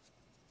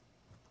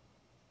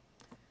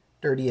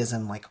 Dirty as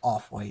in like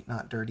off-white,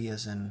 not dirty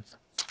as in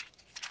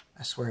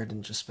I swear I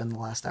didn't just spend the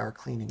last hour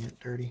cleaning it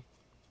dirty.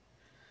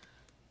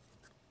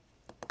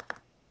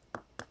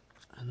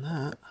 And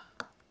that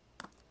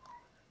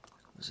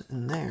was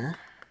in there.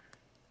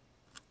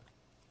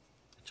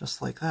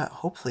 Just like that.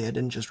 Hopefully I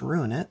didn't just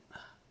ruin it,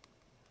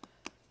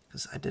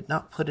 because I did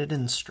not put it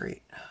in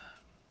straight.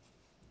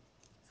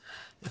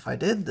 If I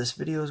did, this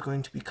video is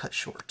going to be cut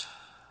short.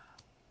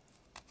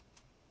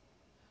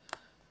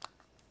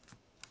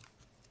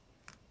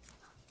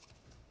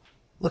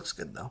 Looks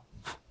good though.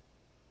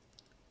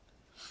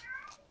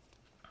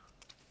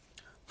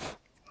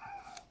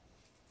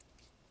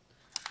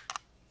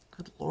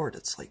 Good Lord,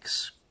 it's like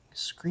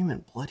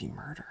screaming bloody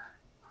murder.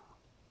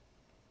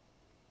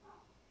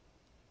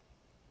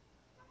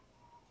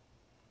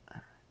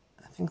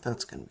 think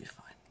that's going to be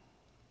fine.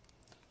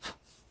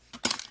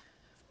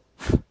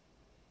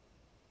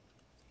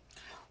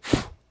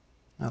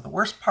 Now the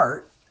worst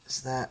part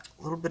is that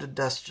a little bit of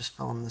dust just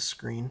fell on the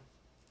screen.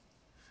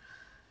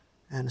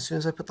 And as soon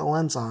as I put the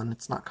lens on,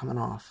 it's not coming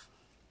off.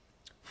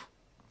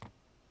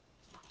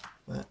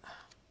 But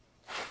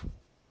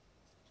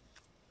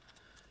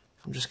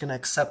I'm just going to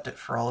accept it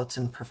for all its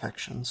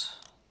imperfections.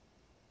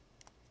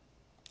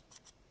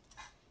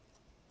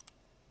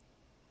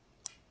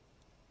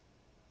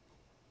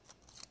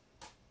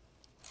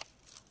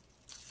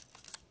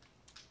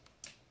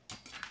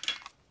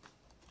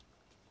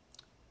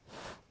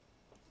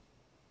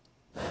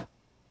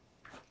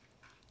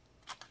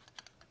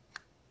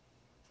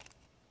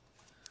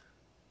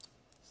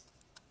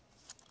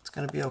 It's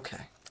going to be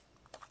okay.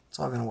 It's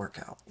all going to work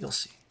out. You'll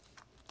see.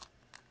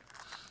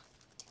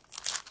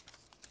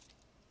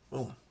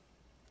 Boom.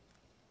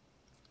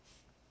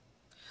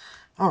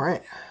 All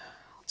right,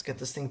 let's get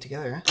this thing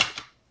together.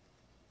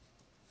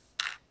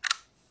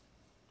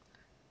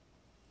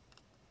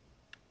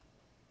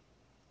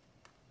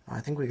 I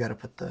think we got to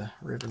put the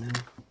ribbon in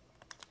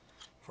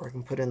before I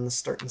can put in the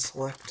start and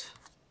select.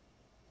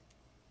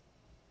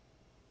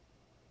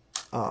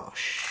 Oh,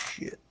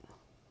 shit.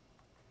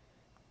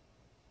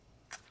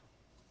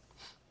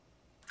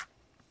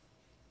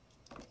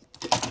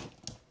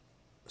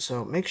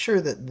 So make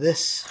sure that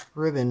this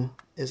ribbon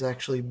is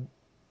actually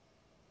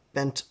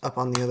bent up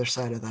on the other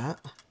side of that.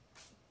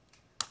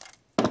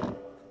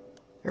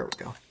 There we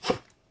go.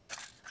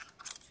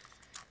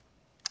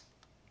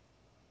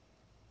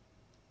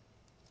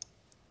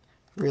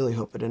 Really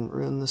hope I didn't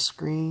ruin the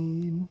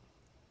screen.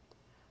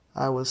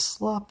 I was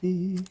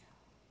sloppy.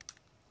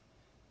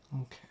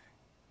 Okay.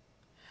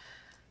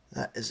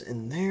 That is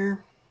in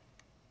there.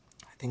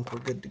 I think we're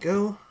good to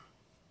go.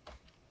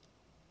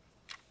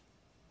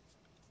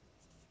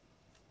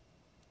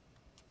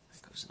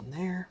 That goes in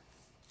there.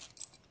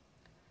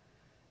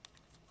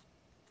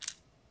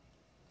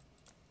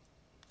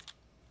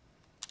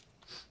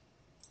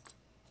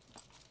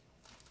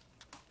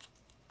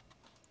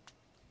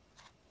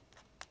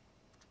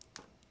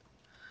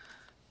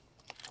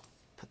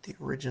 Put the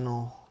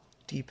original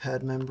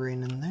D-pad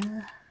membrane in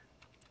there.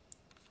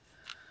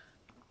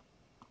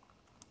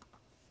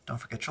 Don't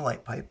forget your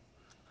light pipe.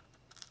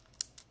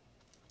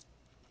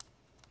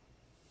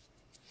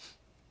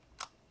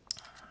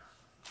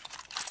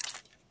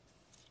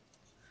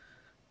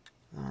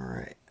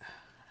 Alright,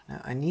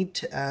 now I need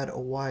to add a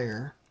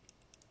wire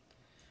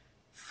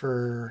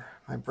for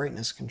my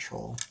brightness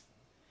control.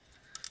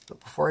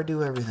 But before I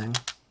do everything,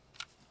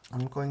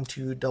 I'm going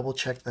to double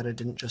check that I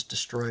didn't just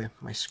destroy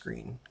my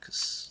screen,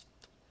 because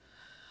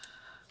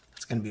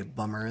it's going to be a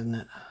bummer, isn't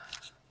it?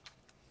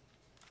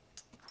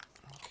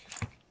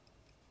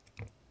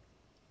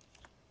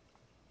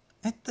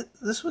 Okay.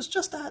 This was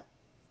just at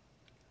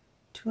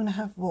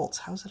 2.5 volts.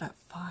 How's it at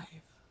 5?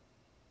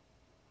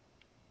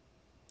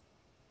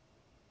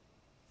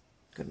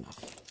 Good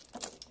enough.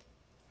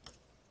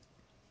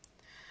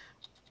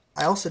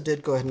 I also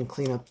did go ahead and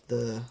clean up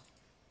the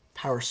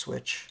power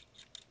switch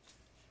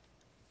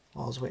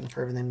while I was waiting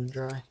for everything to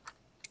dry.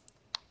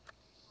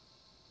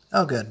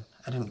 Oh, good.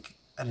 I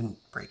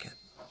didn't break it.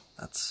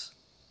 That's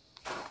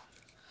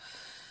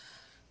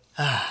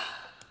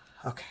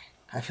okay.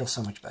 I feel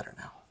so much better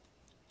now.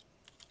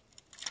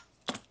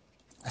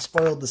 I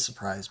spoiled the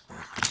surprise, but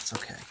it's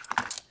okay.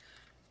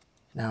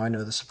 Now I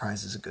know the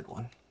surprise is a good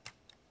one.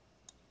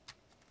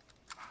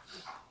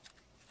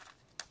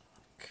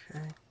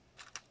 Okay.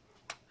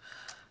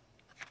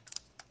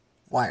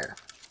 Wire.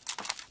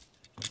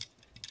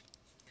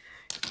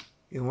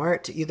 You can wire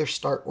it to either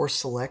start or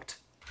select,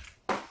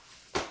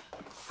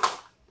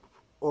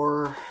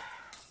 or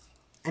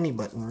any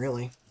button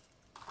really.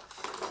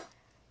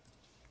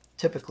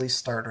 Typically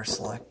start or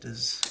select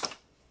is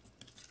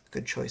a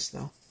good choice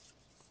though.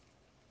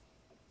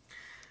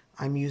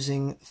 I'm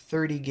using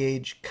 30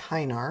 gauge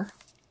Kynar,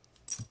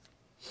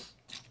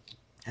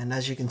 and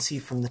as you can see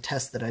from the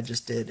test that I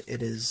just did,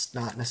 it is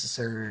not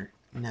necessary.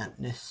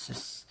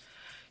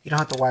 You don't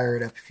have to wire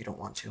it up if you don't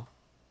want to.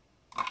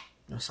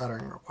 No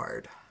soldering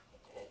required.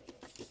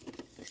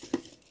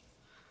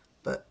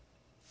 But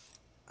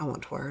I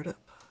want to wire it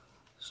up,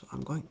 so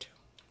I'm going to.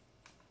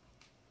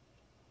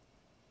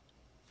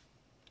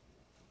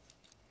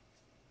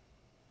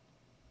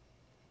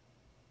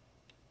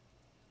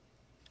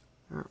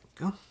 There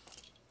we go.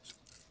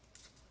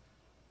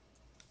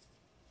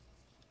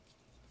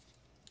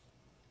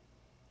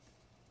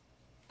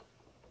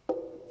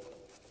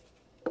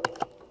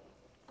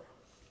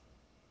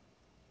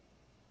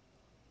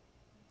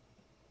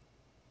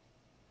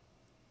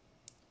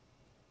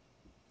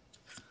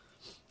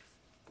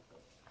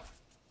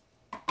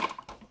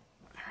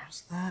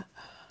 There's that.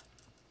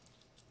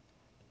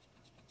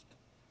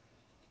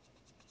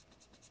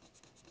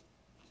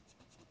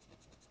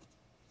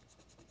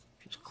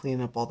 Just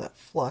clean up all that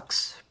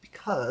flux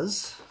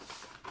because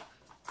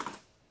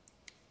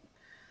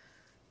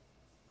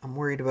I'm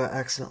worried about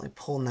accidentally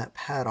pulling that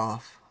pad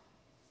off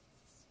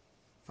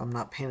if I'm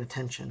not paying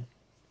attention.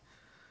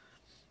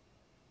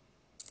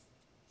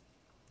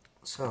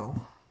 So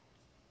I'm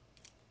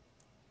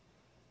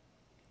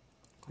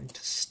going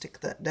to stick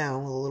that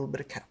down with a little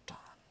bit of Kapton.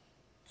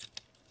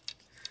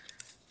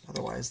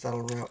 Otherwise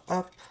that'll route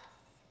up,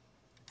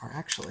 or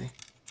actually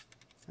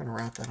I'm going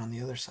to route that on the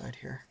other side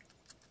here.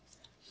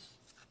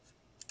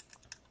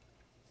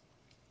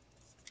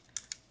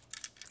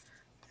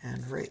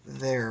 And right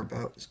there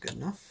about is good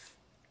enough.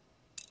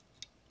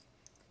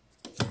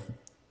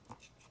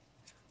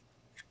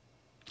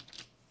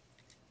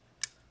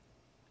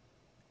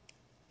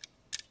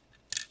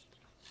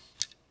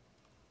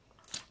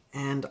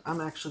 And I'm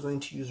actually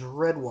going to use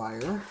red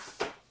wire,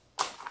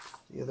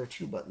 the other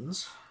two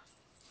buttons.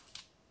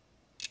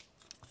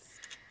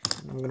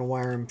 And I'm going to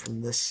wire them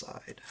from this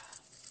side.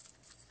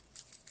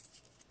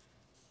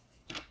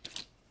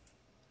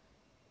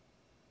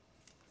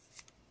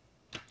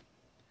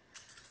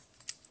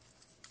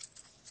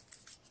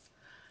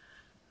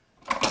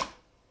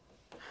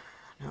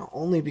 Now,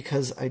 only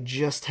because I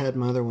just had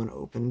my other one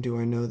open do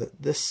I know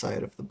that this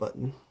side of the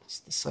button is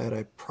the side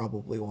I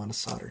probably want to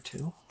solder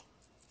to.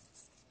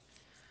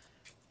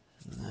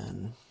 And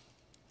then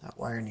that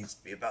wire needs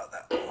to be about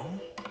that long.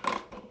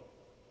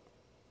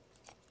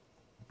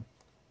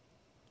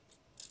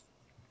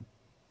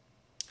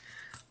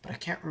 But I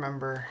can't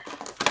remember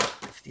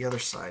if the other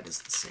side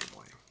is the same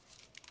way.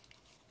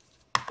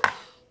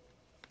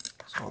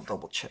 So I'll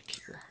double check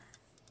here.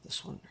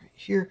 This one right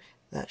here,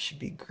 that should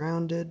be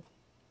grounded.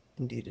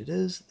 Indeed it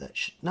is. That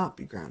should not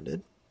be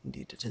grounded.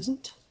 Indeed it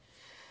isn't.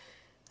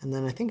 And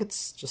then I think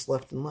it's just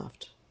left and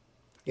left.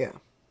 Yeah.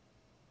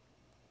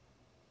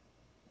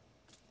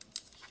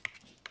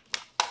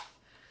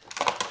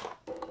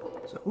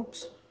 So,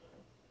 oops.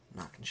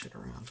 Knocking shit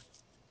around.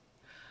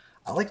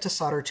 I like to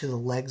solder to the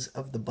legs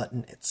of the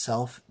button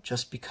itself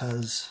just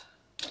because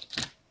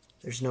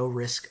there's no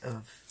risk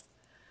of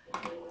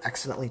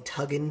accidentally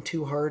tugging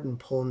too hard and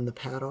pulling the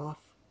pad off,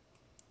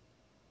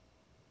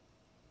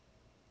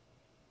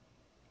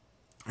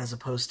 as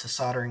opposed to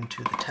soldering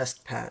to the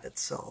test pad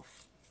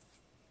itself.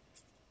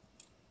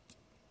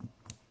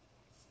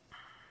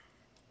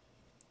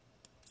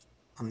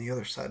 On the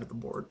other side of the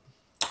board.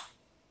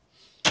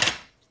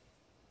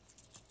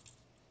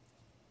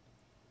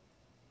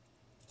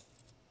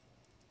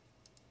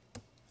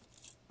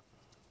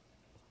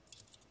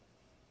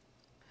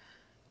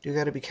 You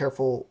got to be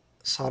careful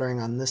soldering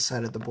on this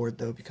side of the board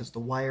though, because the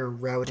wire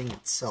routing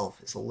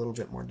itself is a little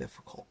bit more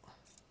difficult.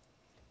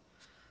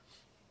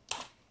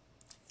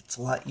 It's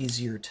a lot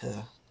easier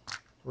to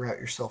route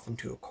yourself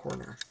into a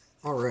corner.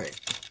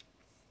 Alright.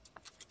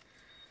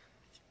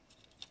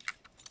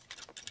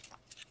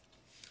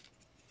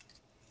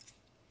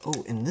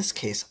 Oh, in this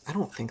case, I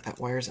don't think that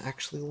wire is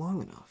actually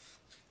long enough.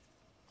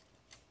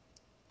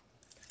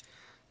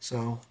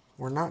 So,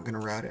 we're not going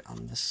to route it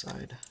on this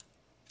side.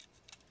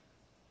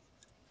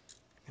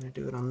 I'm going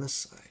to do it on this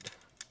side.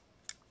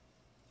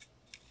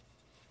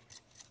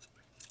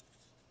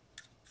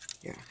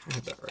 Yeah, I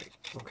had that right.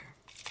 Okay.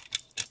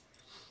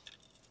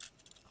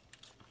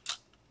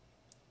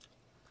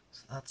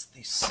 So that's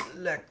the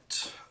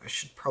select. I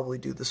should probably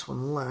do this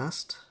one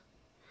last.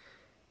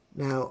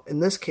 Now, in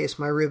this case,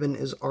 my ribbon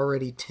is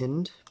already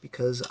tinned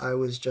because I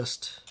was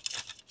just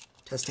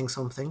testing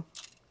something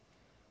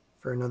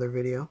for another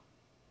video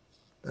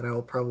that I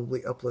will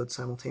probably upload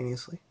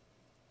simultaneously.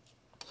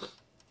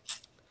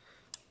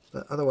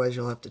 But otherwise,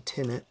 you'll have to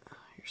tin it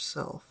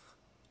yourself.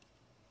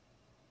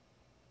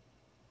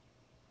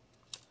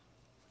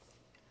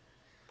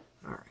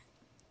 Alright.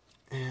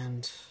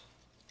 And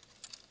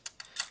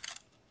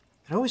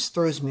it always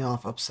throws me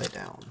off upside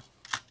down.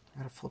 I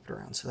gotta flip it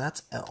around. So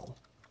that's L.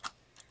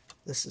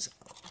 This is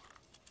L.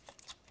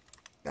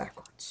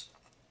 Backwards.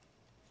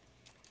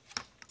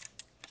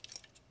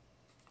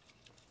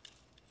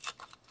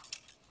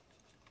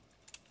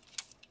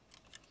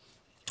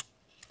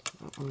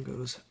 That one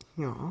goes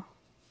here.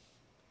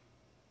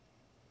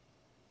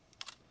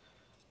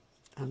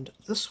 And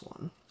this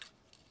one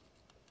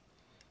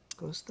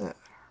goes there.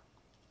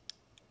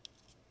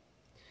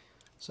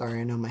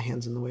 Sorry, I know my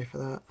hand's in the way for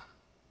that.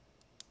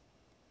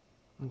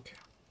 Okay.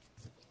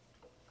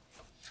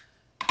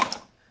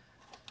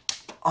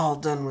 All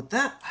done with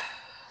that.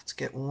 Let's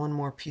get one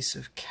more piece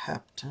of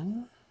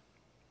Kapton.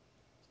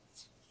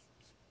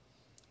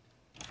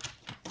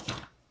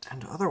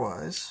 And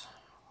otherwise,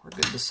 we're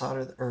good to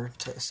solder or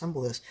to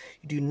assemble this.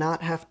 You do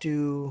not have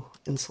to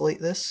insulate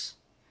this.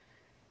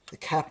 The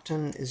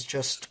Kapton is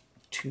just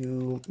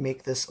to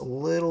make this a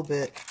little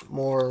bit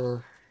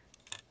more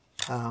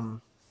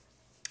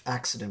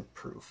accident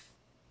proof.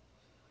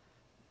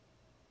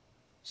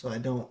 So I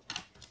don't,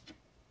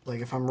 like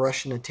if I'm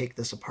rushing to take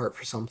this apart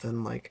for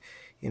something, like,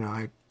 you know,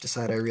 I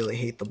decide I really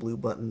hate the blue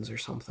buttons or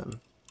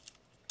something,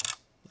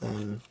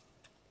 then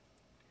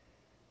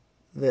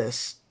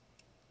this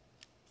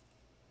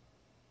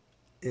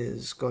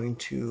is going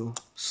to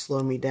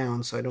slow me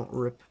down so I don't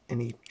rip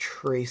any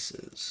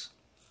traces.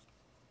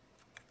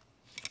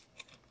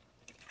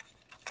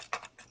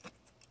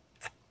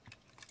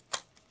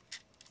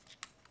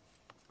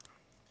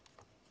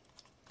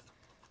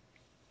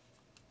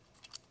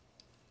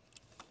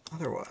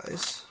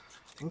 Otherwise,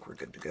 think we're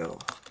good to go.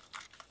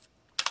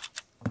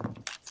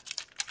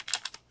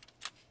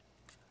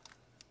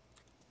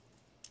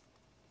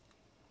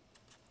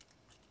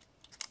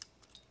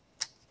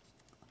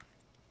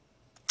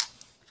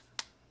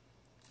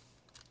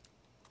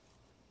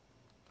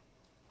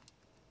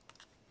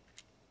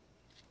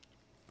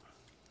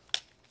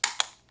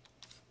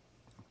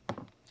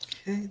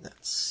 Okay,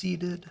 that's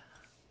seated.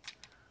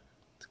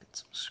 Let's get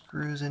some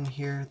screws in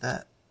here.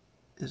 That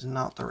is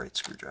not the right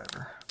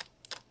screwdriver.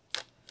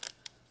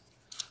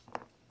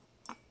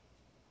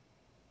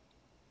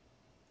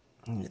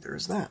 Neither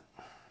is that.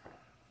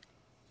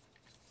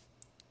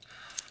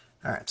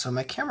 Alright, so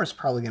my camera's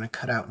probably going to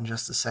cut out in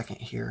just a second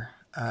here.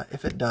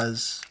 If it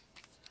does,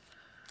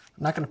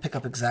 I'm not going to pick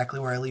up exactly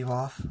where I leave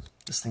off.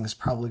 This thing is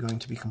probably going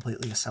to be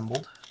completely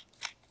assembled.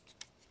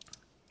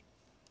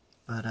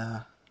 But,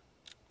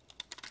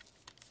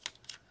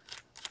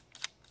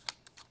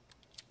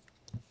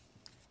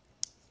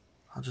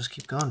 I'll just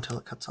keep going until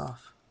it cuts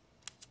off.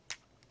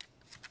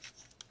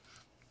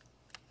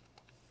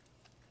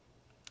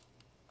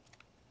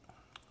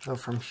 So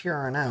from here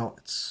on out,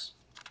 it's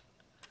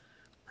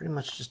pretty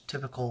much just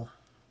typical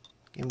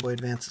Game Boy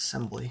Advance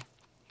assembly.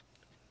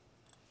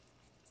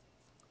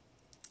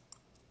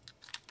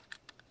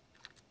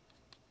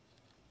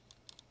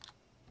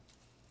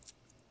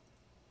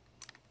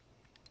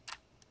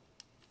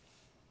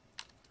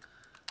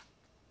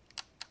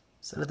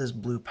 Instead of this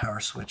blue power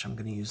switch, I'm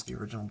going to use the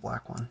original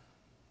black one.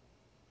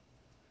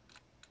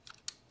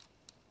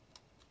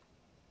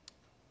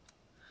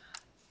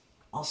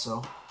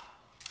 Also,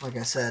 like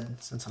I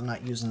said, since I'm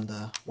not using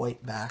the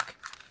white back,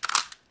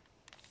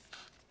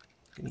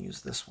 I'm going to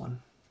use this one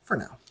for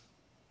now.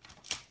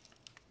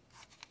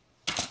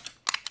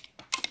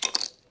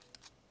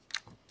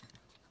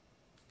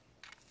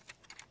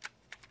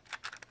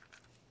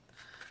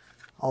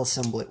 I'll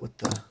assemble it with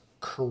the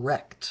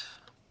correct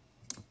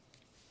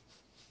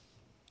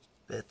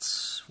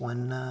bits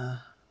when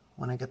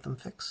I get them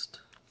fixed.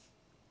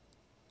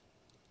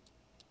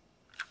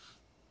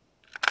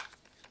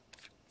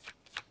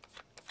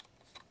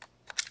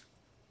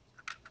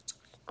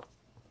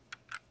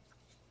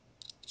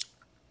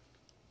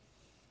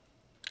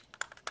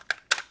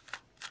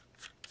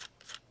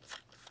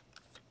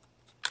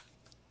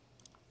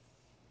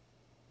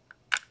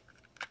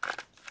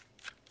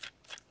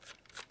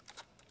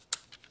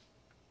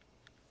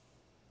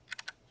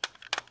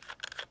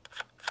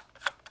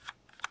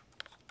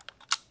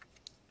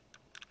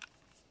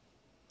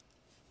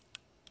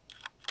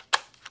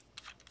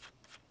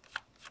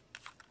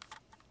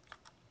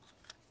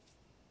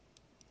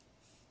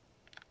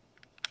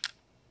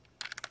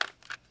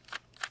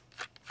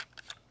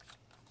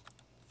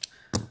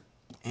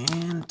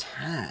 And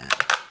tag.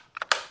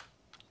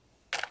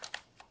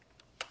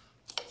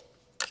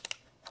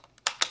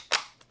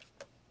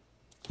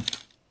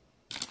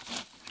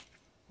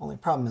 Only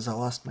problem is I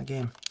lost my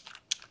game.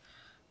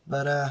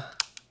 But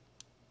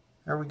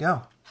there we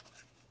go.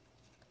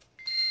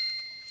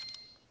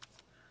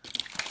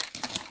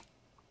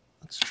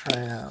 Let's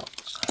try out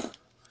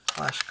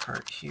flash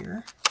cart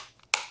here.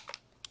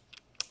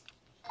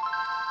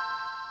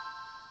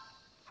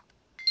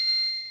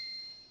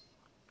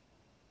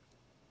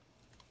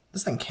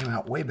 This thing came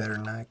out way better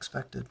than I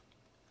expected.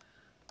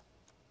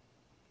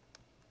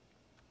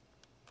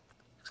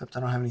 Except I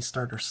don't have any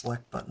start or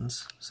select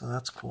buttons, so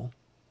that's cool.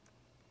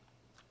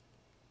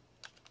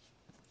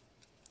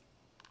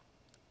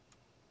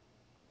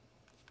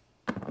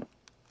 I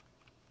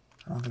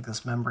don't think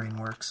this membrane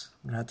works.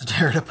 I'm gonna have to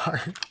tear it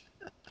apart.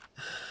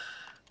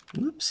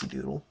 Whoopsie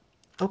doodle.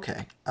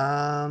 Okay,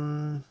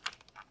 I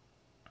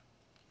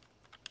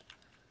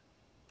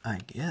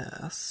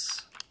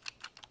guess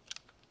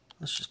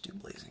let's just do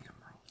Blazing Emerald.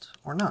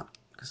 Or not,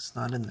 because it's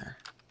not in there.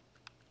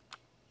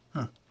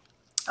 I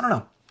don't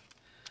know.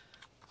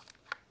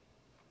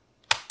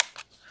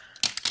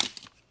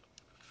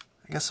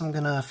 I guess I'm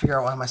gonna figure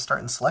out why my start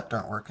and select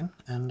aren't working,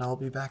 and I'll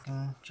be back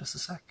in just a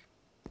sec.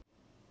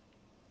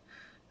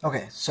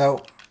 Okay,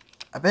 so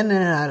I've been in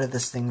and out of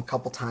this thing a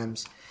couple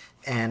times,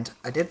 and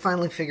I did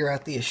finally figure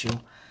out the issue.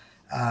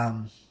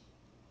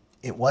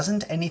 It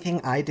wasn't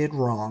anything I did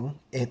wrong,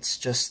 it's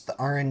just the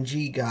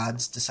RNG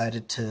gods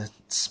decided to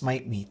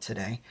smite me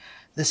today.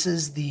 This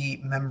is the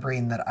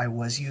membrane that I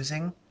was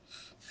using.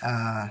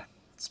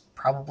 It's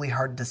probably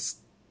hard to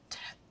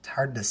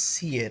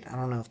see it. I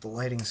don't know if the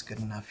lighting's good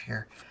enough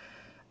here.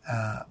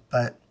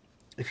 But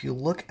if you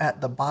look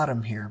at the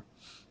bottom here,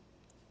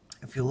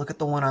 if you look at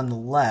the one on the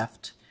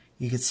left,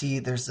 you can see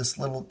there's this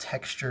little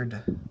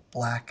textured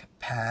black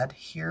pad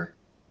here.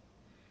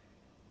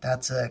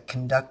 That's the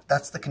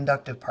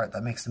conductive part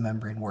that makes the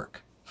membrane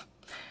work.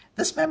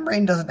 This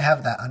membrane doesn't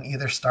have that on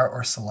either start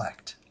or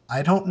select.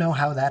 I don't know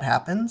how that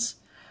happens.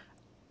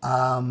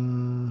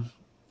 I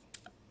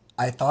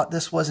thought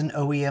this was an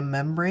OEM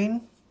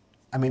membrane.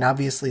 I mean,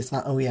 obviously it's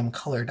not OEM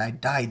colored. I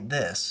dyed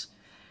this,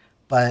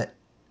 but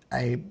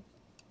I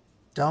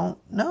don't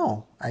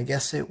know. I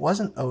guess it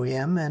wasn't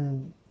OEM,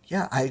 and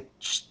yeah, I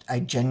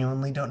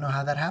genuinely don't know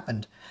how that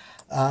happened.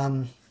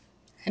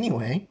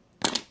 Anyway,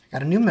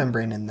 Got a new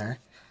membrane in there.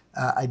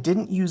 I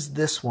didn't use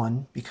this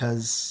one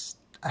because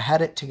I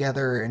had it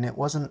together and it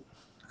wasn't,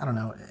 I don't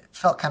know, it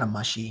felt kind of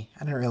mushy.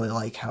 I didn't really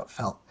like how it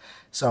felt.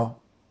 So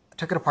I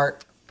took it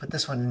apart, put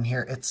this one in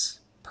here.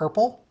 It's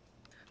purple.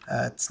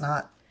 It's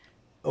not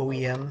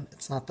OEM.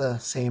 It's not the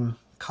same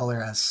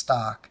color as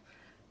stock.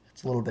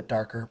 It's a little bit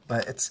darker,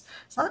 but it's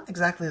not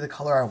exactly the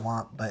color I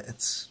want, but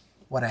it's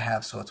what I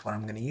have, so it's what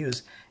I'm going to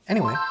use.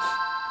 Anyway,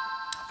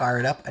 fire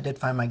it up. I did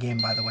find my game,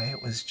 by the way.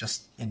 It was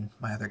just in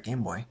my other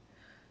Game Boy.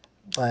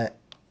 But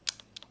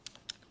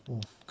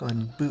we'll go ahead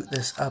and boot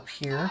this up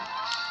here.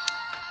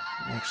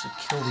 And actually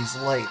kill these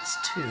lights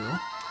too.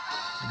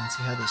 You can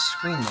see how the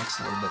screen looks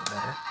a little bit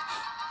better.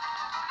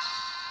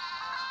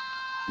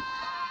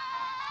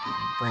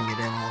 Bring it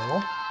in a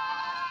little.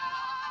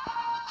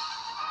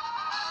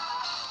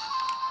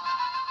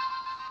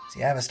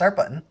 See, I have a start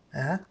button.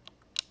 Okay.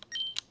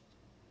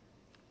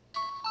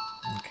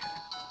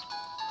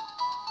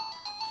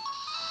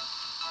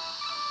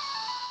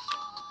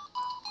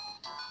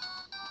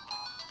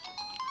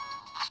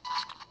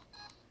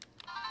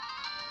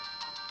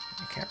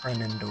 I can't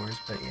run indoors,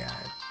 but yeah,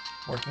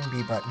 working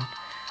B button.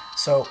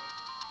 So,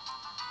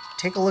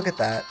 take a look at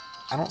that.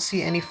 I don't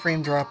see any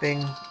frame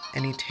dropping,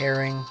 any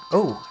tearing.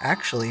 Oh,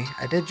 actually,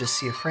 I did just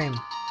see a frame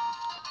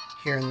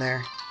here and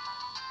there.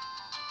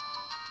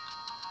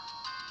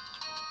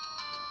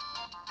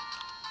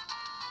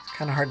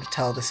 Kind of hard to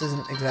tell. This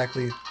isn't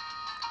exactly...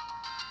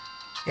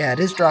 Yeah,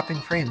 it is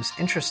dropping frames.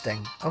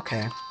 Interesting.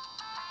 Okay.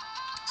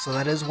 So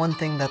that is one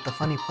thing that the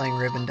Funnyplaying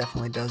ribbon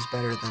definitely does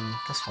better than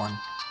this one.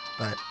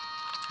 But,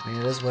 I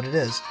mean, it is what it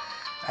is.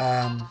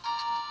 And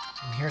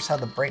here's how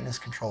the brightness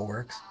control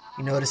works.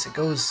 You notice it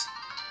goes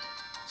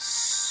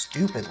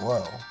stupid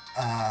low.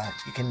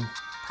 You can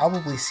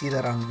probably see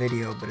that on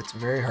video, but it's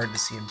very hard to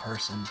see in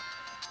person.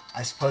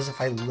 I suppose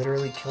if I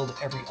literally killed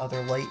every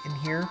other light in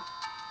here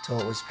till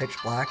it was pitch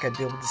black, I'd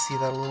be able to see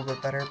that a little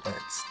bit better, but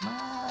it's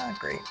not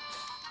great.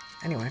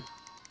 Anyway,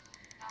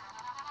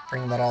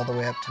 bring that all the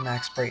way up to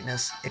max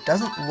brightness. It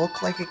doesn't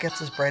look like it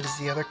gets as bright as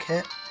the other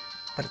kit,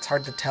 but it's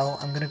hard to tell.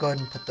 I'm going to go ahead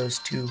and put those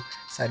two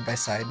side by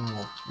side and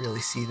we'll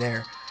really see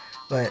there.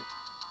 But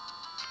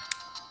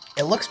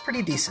it looks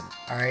pretty decent,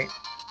 alright?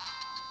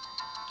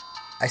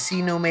 I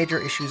see no major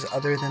issues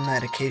other than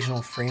that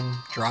occasional frame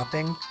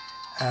dropping.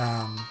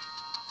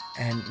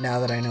 And now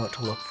that I know what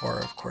to look for,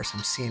 of course,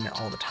 I'm seeing it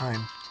all the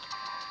time.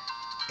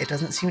 It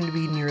doesn't seem to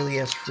be nearly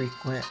as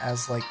frequent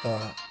as like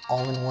the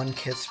all-in-one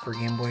kits for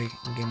Game Boy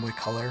and Game Boy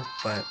Color,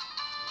 but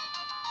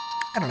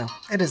I don't know,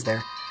 it is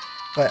there.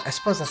 But I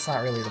suppose that's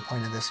not really the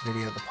point of this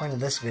video. The point of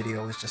this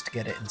video is just to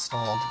get it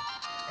installed,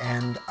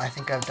 and I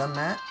think I've done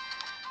that.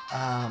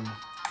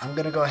 I'm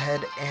going to go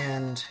ahead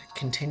and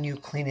continue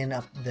cleaning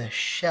up the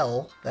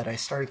shell that I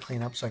started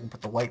cleaning up so I can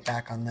put the white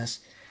back on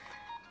this.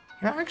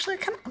 You know, actually,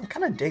 I'm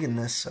kind of digging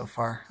this so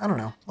far. I don't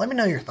know. Let me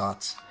know your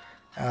thoughts.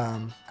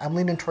 I'm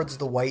leaning towards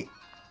the white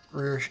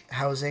rear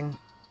housing.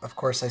 Of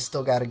course, I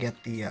still got to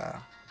get the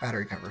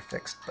battery cover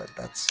fixed, but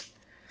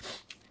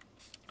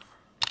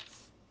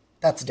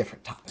that's a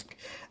different topic.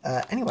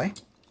 Anyway,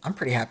 I'm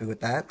pretty happy with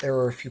that. There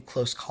were a few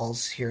close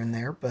calls here and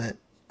there, but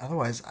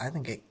otherwise, I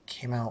think it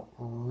came out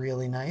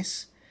really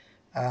nice.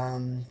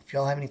 If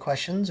y'all have any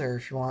questions or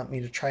if you want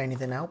me to try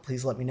anything out,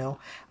 please let me know.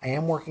 I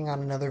am working on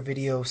another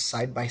video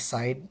side by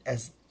side,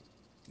 as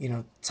you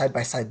know, side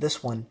by side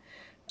this one,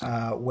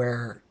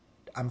 where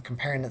I'm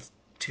comparing it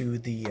to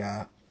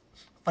the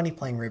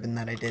Funnyplaying ribbon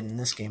that I did in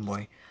this Game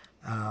Boy.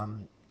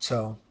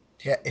 So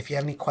yeah, if you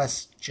have any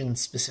questions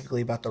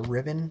specifically about the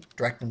ribbon,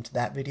 direct them to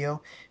that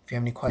video. If you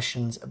have any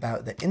questions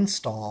about the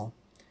install,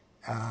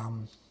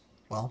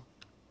 well,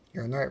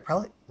 you're in the right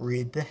place.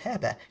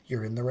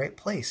 You're in the right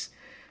place.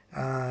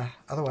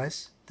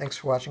 Otherwise, thanks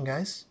for watching,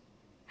 guys.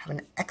 Have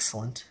an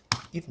excellent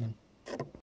evening.